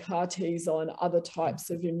on, CAR Ts on, other types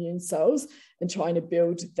of immune cells and trying to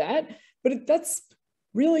build that. But that's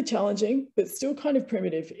really challenging, but still kind of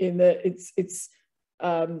primitive in that it's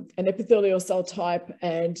an epithelial cell type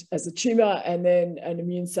and as a tumor, and then an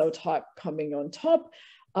immune cell type coming on top.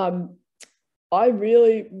 I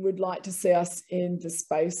really would like to see us in the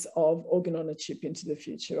space of organ on a chip into the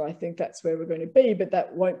future. I think that's where we're going to be, but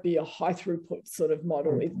that won't be a high throughput sort of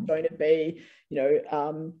model. It's going to be, you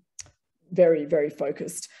know, very, very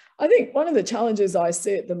focused. I think one of the challenges I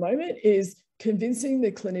see at the moment is convincing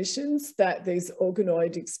the clinicians that these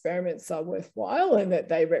organoid experiments are worthwhile and that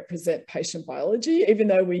they represent patient biology, even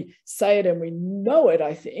though we say it and we know it.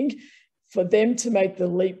 I think for them to make the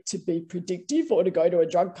leap to be predictive, or to go to a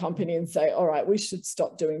drug company and say, all right, we should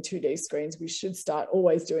stop doing 2D screens, we should start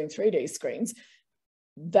always doing 3D screens,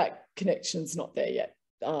 that connection's not there yet.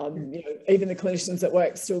 You know, even the clinicians at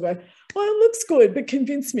work still go, well, it looks good, but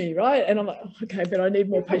convince me, right? And I'm like, oh, okay, but I need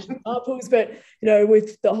more patient samples. But, you know,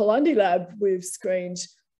 with the Hollandi lab, we've screened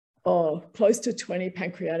close to 20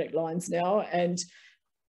 pancreatic lines now. And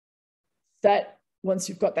that, once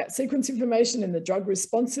you've got that sequence information and the drug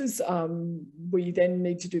responses, we then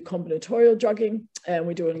need to do combinatorial drugging, and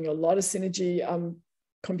we're doing a lot of synergy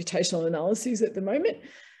computational analyses at the moment.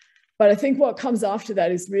 But I think what comes after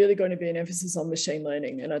that is really going to be an emphasis on machine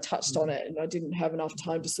learning. And I touched on it, and I didn't have enough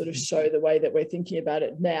time to sort of show the way that we're thinking about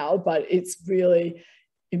it now, but it's really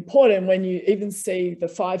important when you even see the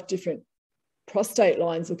 5 different prostate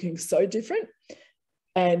lines looking so different,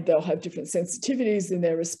 and they'll have different sensitivities in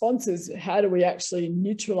their responses. How do we actually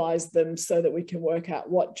neutralize them so that we can work out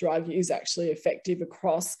what drug is actually effective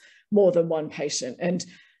across more than one patient? And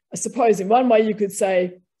I suppose in one way you could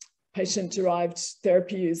say patient-derived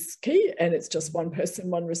therapy is key, and it's just one person,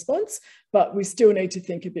 one response, but we still need to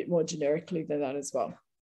think a bit more generically than that as well.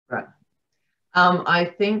 Right. I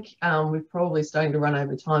think we're probably starting to run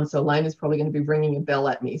over time, so Elena's probably going to be ringing a bell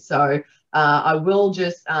at me. So I will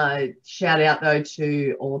just shout out, though,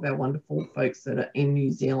 to all of our wonderful folks that are in New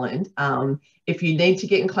Zealand. If you need to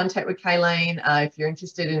get in contact with Kayleen, if you're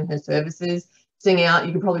interested in her services, sing out,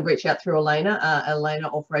 you can probably reach out through Elena. Elena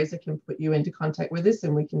or Fraser can put you into contact with us,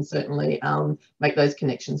 and we can certainly make those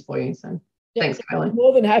connections for you. So thanks, Kayleen.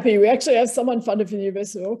 More than happy. We actually have someone funded from the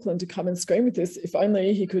University of Auckland to come and screen with us, if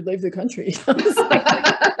only he could leave the country.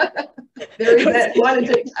 There is that quite a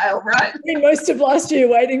detail, right? Most of last year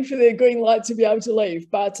waiting for the green light to be able to leave,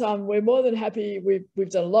 but we're more than happy. We've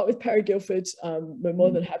done a lot with Parry Guildford. We're more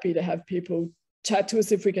than happy to have people chat to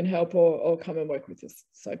us if we can help, or come and work with us.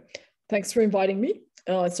 So thanks for inviting me.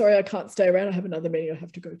 Sorry I can't stay around. I have another meeting I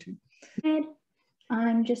have to go to. Ed,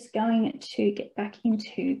 I'm just going to get back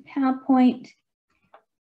into PowerPoint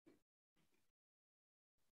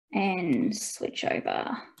and switch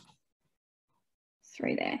over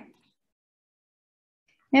through there.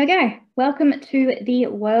 There we go. Welcome to the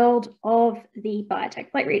world of the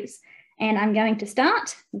biotech plate readers. And I'm going to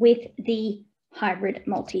start with the hybrid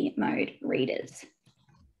multi-mode readers.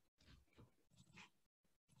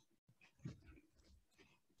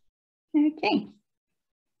 Okay.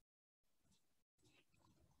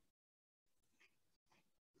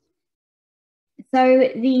 So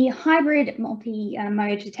the hybrid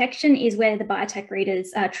multi-mode detection is where the biotech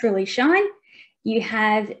readers truly shine. You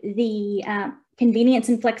have the convenience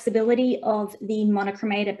and flexibility of the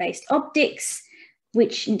monochromator-based optics,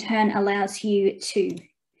 which in turn allows you to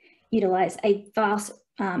utilize a vast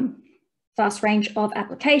range of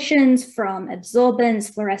applications, from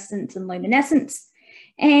absorbance, fluorescence, and luminescence.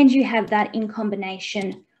 And you have that in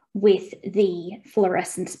combination with the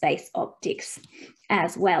fluorescence-based optics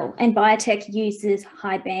as well. And Biotech uses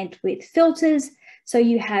high bandwidth filters, so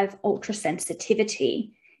you have ultra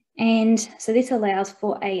sensitivity. And so this allows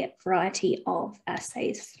for a variety of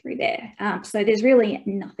assays through there. So there's really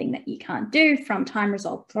nothing that you can't do, from time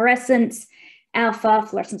resolved fluorescence, alpha,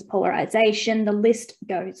 fluorescence polarization, the list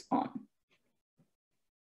goes on.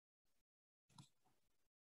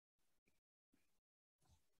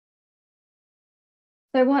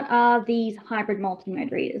 So what are these hybrid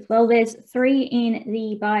multimode readers? Well, there's 3 in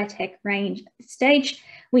the Biotech range stage.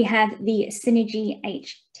 We have the Synergy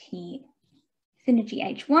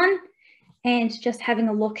H1, and just having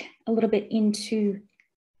a look a little bit into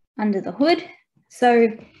under the hood. So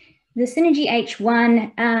the Synergy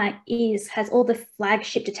H1 has all the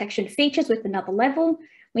flagship detection features with another level.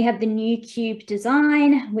 We have the new cube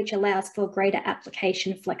design, which allows for greater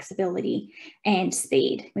application flexibility and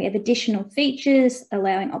speed. We have additional features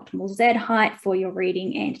allowing optimal Z height for your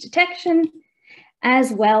reading and detection,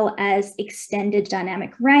 as well as extended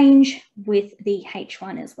dynamic range with the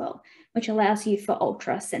H1 as well, which allows you for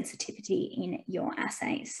ultra sensitivity in your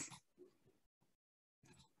assays.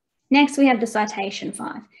 Next, we have the Citation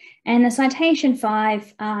 5. And the Citation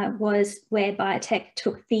 5 was where Biotech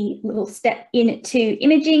took the little step into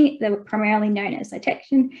imaging. They were primarily known as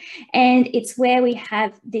citation. And it's where we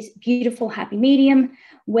have this beautiful happy medium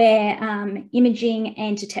where imaging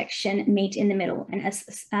and detection meet in the middle. And as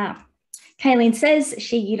Kayleen says,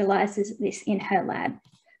 she utilizes this in her lab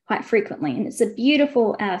quite frequently. And it's a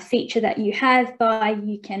beautiful feature that you have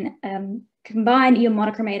you can combine your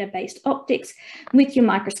monochromator-based optics with your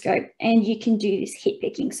microscope, and you can do this hit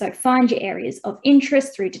picking. So find your areas of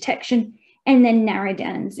interest through detection and then narrow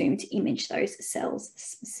down and zoom to image those cells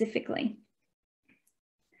specifically.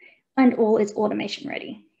 And all is automation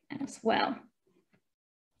ready as well.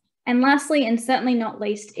 And lastly, and certainly not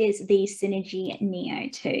least, is the Synergy Neo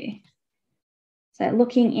 2. So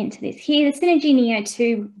looking into this here, the Synergy Neo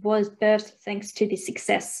 2 was birthed thanks to the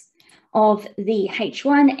success of the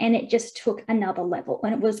H1, and it just took another level.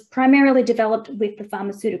 And it was primarily developed with the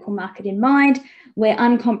pharmaceutical market in mind, where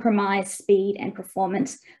uncompromised speed and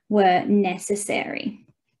performance were necessary.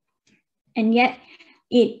 And yet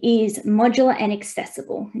it is modular and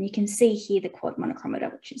accessible. And you can see here the quad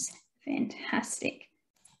monochromator, which is fantastic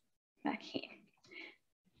back here.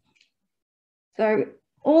 So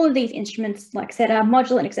all of these instruments, like I said, are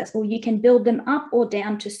modular and accessible. You can build them up or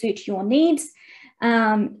down to suit your needs.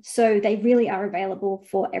 So they really are available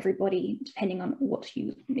for everybody, depending on what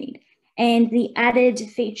you need. And the added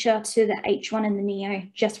feature to the H1 and the Neo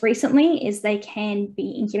just recently is they can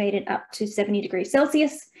be incubated up to 70 degrees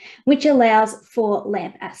Celsius, which allows for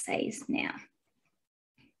lamp assays now.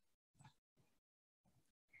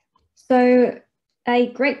 So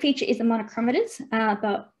a great feature is the monochromators,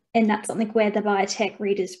 and that's something where the Biotech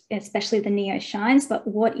readers, especially the Neo, shines. But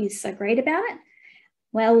what is so great about it?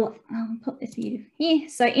 Well, I'll put this here.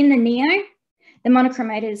 So in the Neo, the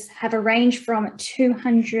monochromators have a range from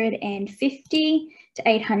 250 to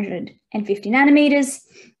 850 nanometers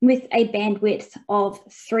with a bandwidth of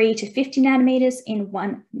 3 to 50 nanometers in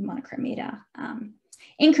 1 monochromator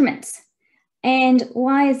increments. And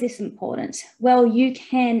why is this important? Well, you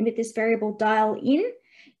can, with this variable, dial in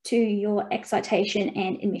to your excitation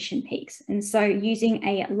and emission peaks. And so using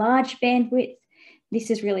a large bandwidth, this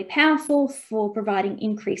is really powerful for providing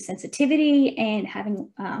increased sensitivity and having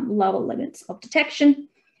lower limits of detection,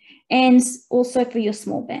 and also for your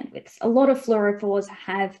small bandwidths. A lot of fluorophores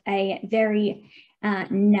have a very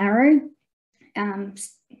narrow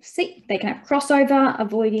seat. They can have crossover,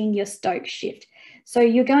 avoiding your Stokes shift. So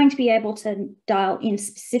you're going to be able to dial in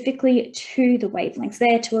specifically to the wavelengths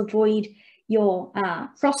there to avoid your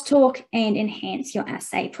crosstalk and enhance your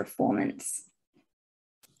assay performance.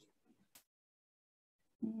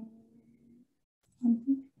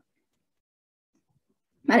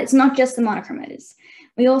 But it's not just the monochromators.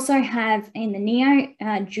 We also have in the Neo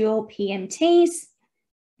dual PMTs,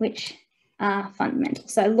 which are fundamental.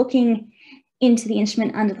 So looking into the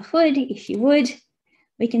instrument under the hood, if you would,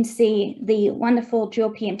 we can see the wonderful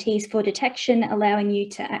dual PMTs for detection, allowing you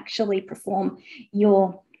to actually perform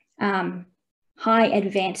your high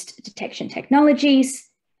advanced detection technologies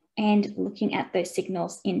and looking at those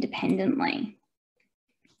signals independently.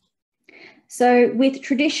 So with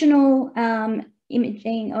traditional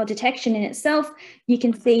imaging or detection in itself, you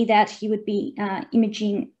can see that you would be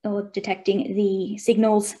imaging or detecting the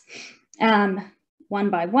signals one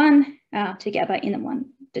by one together in the one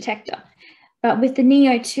detector. But with the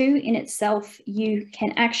Neo 2 in itself, you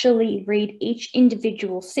can actually read each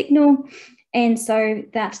individual signal, and so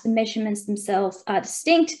that the measurements themselves are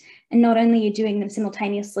distinct, and not only are you doing them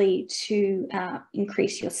simultaneously to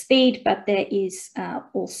increase your speed, but there is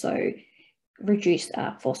also reduced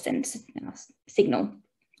force signal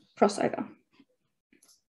crossover.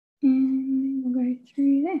 And we'll go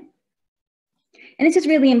through there. And this is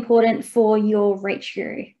really important for your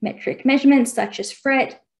ratiometric measurements such as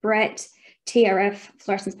fret, Brett, TRF,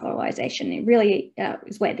 fluorescence polarization. It really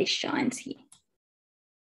is where this shines here.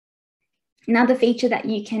 Another feature that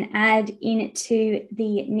you can add into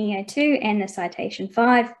the Neo 2 and the Citation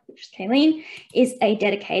 5, which is Kayleen, is a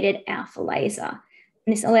dedicated alpha laser.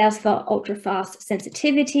 And this allows for ultra-fast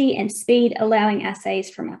sensitivity and speed, allowing assays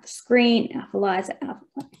from alpha screen, alpha laser, alpha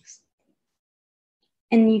plex.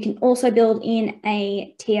 And you can also build in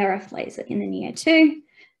a TRF laser in the Neo 2.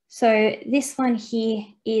 So this one here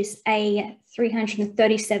is a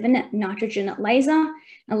 337 nitrogen laser,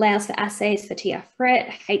 allows for assays for TR fret,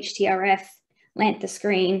 HTRF, lantha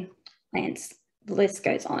screen, lance, the list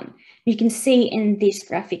goes on. You can see in this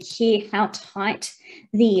graphic here how tight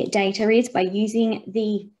the data is by using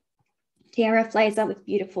the TRF laser with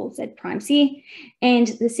beautiful Z primes here. And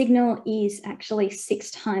the signal is actually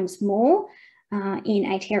 6 times more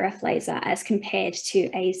in a TRF laser as compared to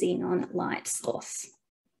a xenon light source.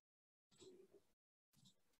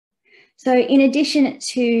 So in addition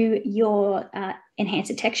to your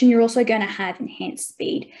enhanced detection, you're also going to have enhanced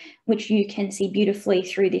speed, which you can see beautifully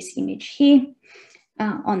through this image here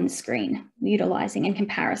on the screen, utilizing and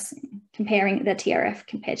comparing the TRF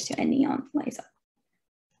compared to a neon laser.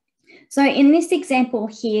 So in this example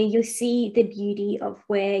here, you'll see the beauty of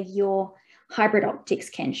where your hybrid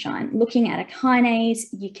optics can shine. Looking at a kinase,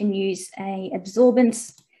 you can use a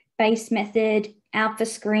absorbance-based method, alpha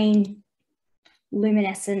screen,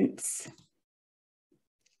 luminescence,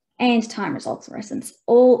 and time result fluorescence,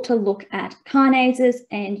 all to look at kinases,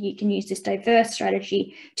 and you can use this diverse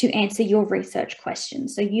strategy to answer your research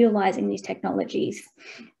questions. So utilizing these technologies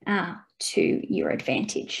to your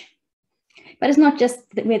advantage. But it's not just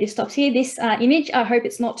where this stops here. This image, I hope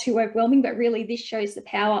it's not too overwhelming, but really this shows the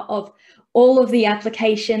power of all of the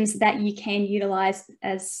applications that you can utilize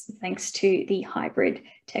as thanks to the hybrid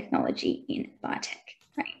technology in biotech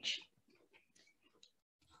range.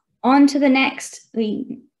 On to the next,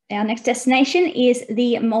 our next destination is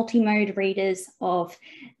the multi-mode readers of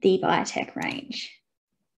the biotech range.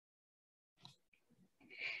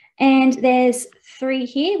 And there's 3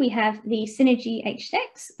 here. We have the Synergy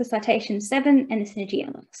HX, the Citation 7, and the Synergy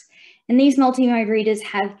LX. And these multi-mode readers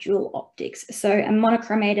have dual optics, so a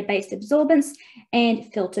monochromator-based absorbance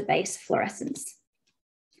and filter-based fluorescence.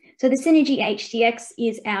 So the Synergy HTX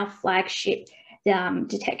is our flagship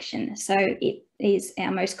detection. So it is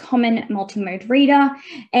our most common multi-mode reader,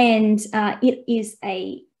 and it is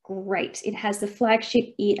it has the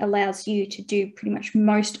flagship. It allows you to do pretty much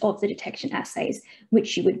most of the detection assays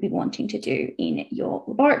which you would be wanting to do in your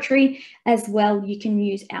laboratory. As well, you can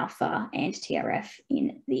use alpha and TRF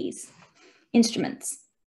in these instruments.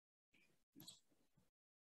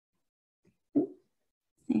 There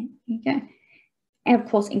you go. And of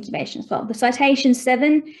course, incubation as well. The Citation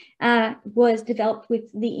 7 was developed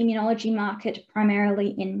with the immunology market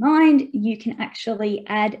primarily in mind. You can actually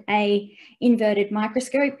add a inverted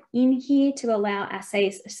microscope in here to allow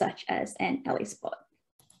assays such as an ELISpot.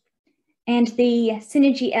 And the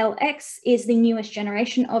Synergy LX is the newest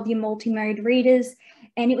generation of your multi-mode readers,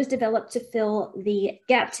 and it was developed to fill the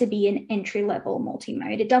gap to be an entry-level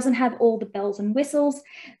multi-mode. It doesn't have all the bells and whistles,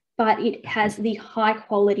 but it has the high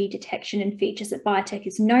quality detection and features that biotech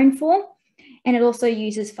is known for. And it also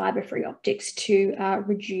uses fiber-free optics to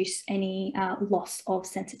reduce any loss of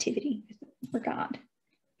sensitivity in that regard.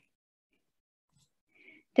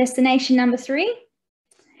 Destination number 3,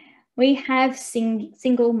 we have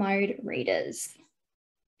single mode readers.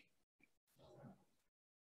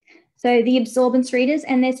 So the absorbance readers,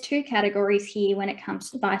 and there's 2 categories here when it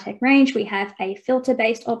comes to the biotech range. We have a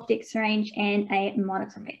filter-based optics range and a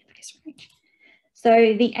monochromator-based range. So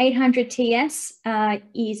the 800TS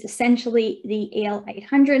is essentially the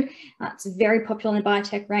EL800. It's very popular in the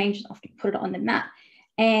biotech range, often put it on the map.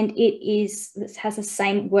 And this has the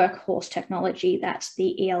same workhorse technology that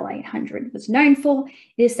the EL800 was known for.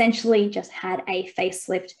 It essentially just had a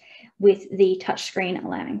facelift with the touchscreen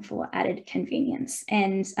allowing for added convenience.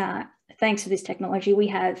 And thanks to this technology, we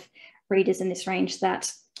have readers in this range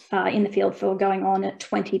that are in the field for going on at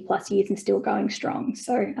 20+ years and still going strong.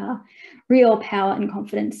 So real power and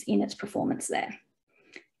confidence in its performance there.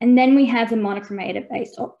 And then we have the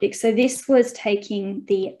monochromator-based optics. So this was taking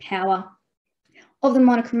the power of the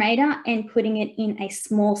monochromator and putting it in a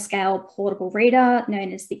small scale portable reader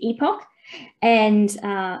known as the Epoch. And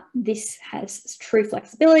this has true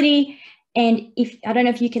flexibility. And I don't know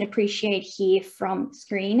if you can appreciate here from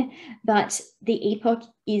screen, but the Epoch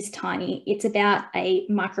is tiny. It's about a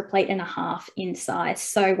microplate and a half in size.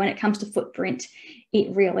 So when it comes to footprint,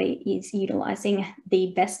 it really is utilizing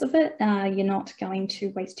the best of it. You're not going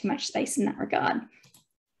to waste too much space in that regard.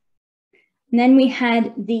 And then we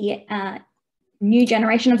had the new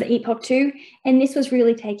generation of the Epoch 2, and this was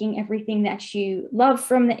really taking everything that you love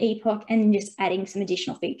from the Epoch and just adding some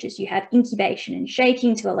additional features. You have incubation and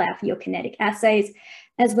shaking to allow for your kinetic assays,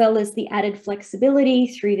 as well as the added flexibility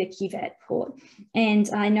through the cuvette port. And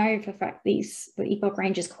I know for a fact the Epoch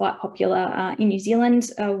range is quite popular in New Zealand.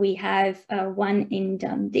 We have one in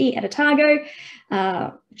Dundee at Otago,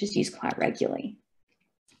 which is used quite regularly.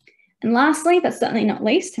 And lastly, but certainly not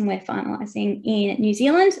least, and we're finalising in New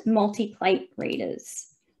Zealand, multi-plate readers.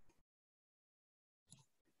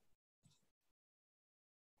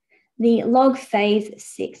 The Log Phase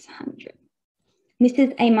 600. This is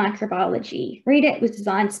a microbiology reader. It was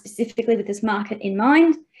designed specifically with this market in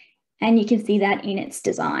mind, and you can see that in its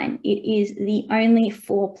design. It is the only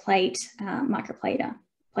 4-plate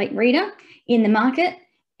plate reader in the market,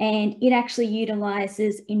 and it actually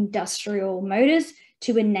utilises industrial motors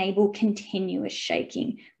to enable continuous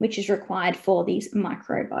shaking, which is required for these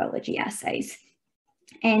microbiology assays.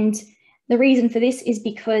 And the reason for this is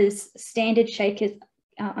because standard shakers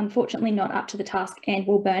are unfortunately not up to the task and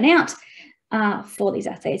will burn out for these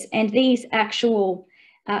assays. And these actual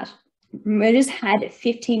motors had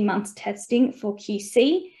 15 months testing for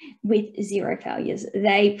QC with 0 failures.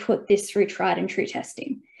 They put this through tried and true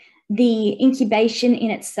testing. The incubation in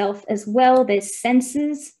itself as well, there's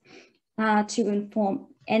sensors to inform,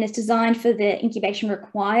 and it's designed for the incubation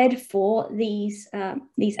required for these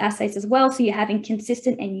assays as well. So you're having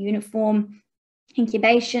consistent and uniform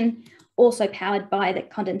incubation, also powered by the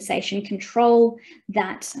condensation control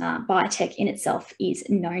that biotech in itself is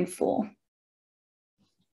known for.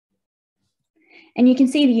 And you can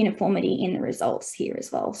see the uniformity in the results here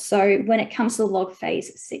as well. So when it comes to the Log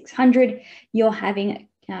Phase 600, you're having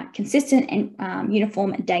consistent and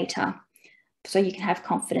uniform data, so you can have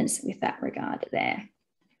confidence with that regard there.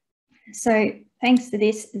 So thanks to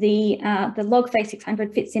this, the Log Phase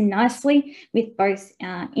 600 fits in nicely with both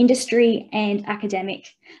industry and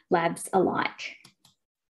academic labs alike.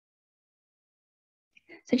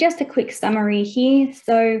 So just a quick summary here.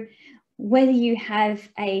 So whether you have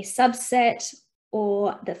a subset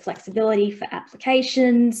or the flexibility for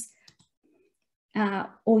applications,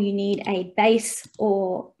 or you need a base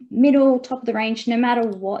or middle, top of the range, no matter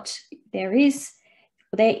what there is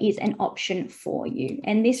an option for you.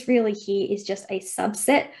 And this really here is just a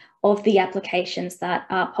subset of the applications that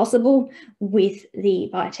are possible with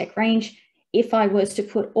the biotech range. If I was to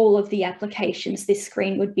put all of the applications, this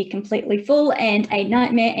screen would be completely full and a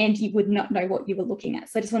nightmare, and you would not know what you were looking at.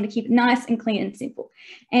 So I just want to keep it nice and clean and simple.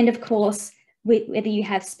 And of course, whether you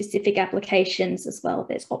have specific applications as well,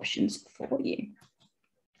 there's options for you.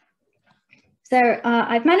 So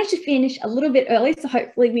I've managed to finish a little bit early, so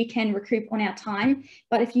hopefully we can recoup on our time.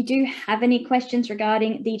 But if you do have any questions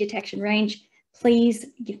regarding the detection range, please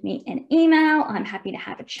give me an email. I'm happy to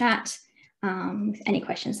have a chat with any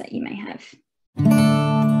questions that you may have.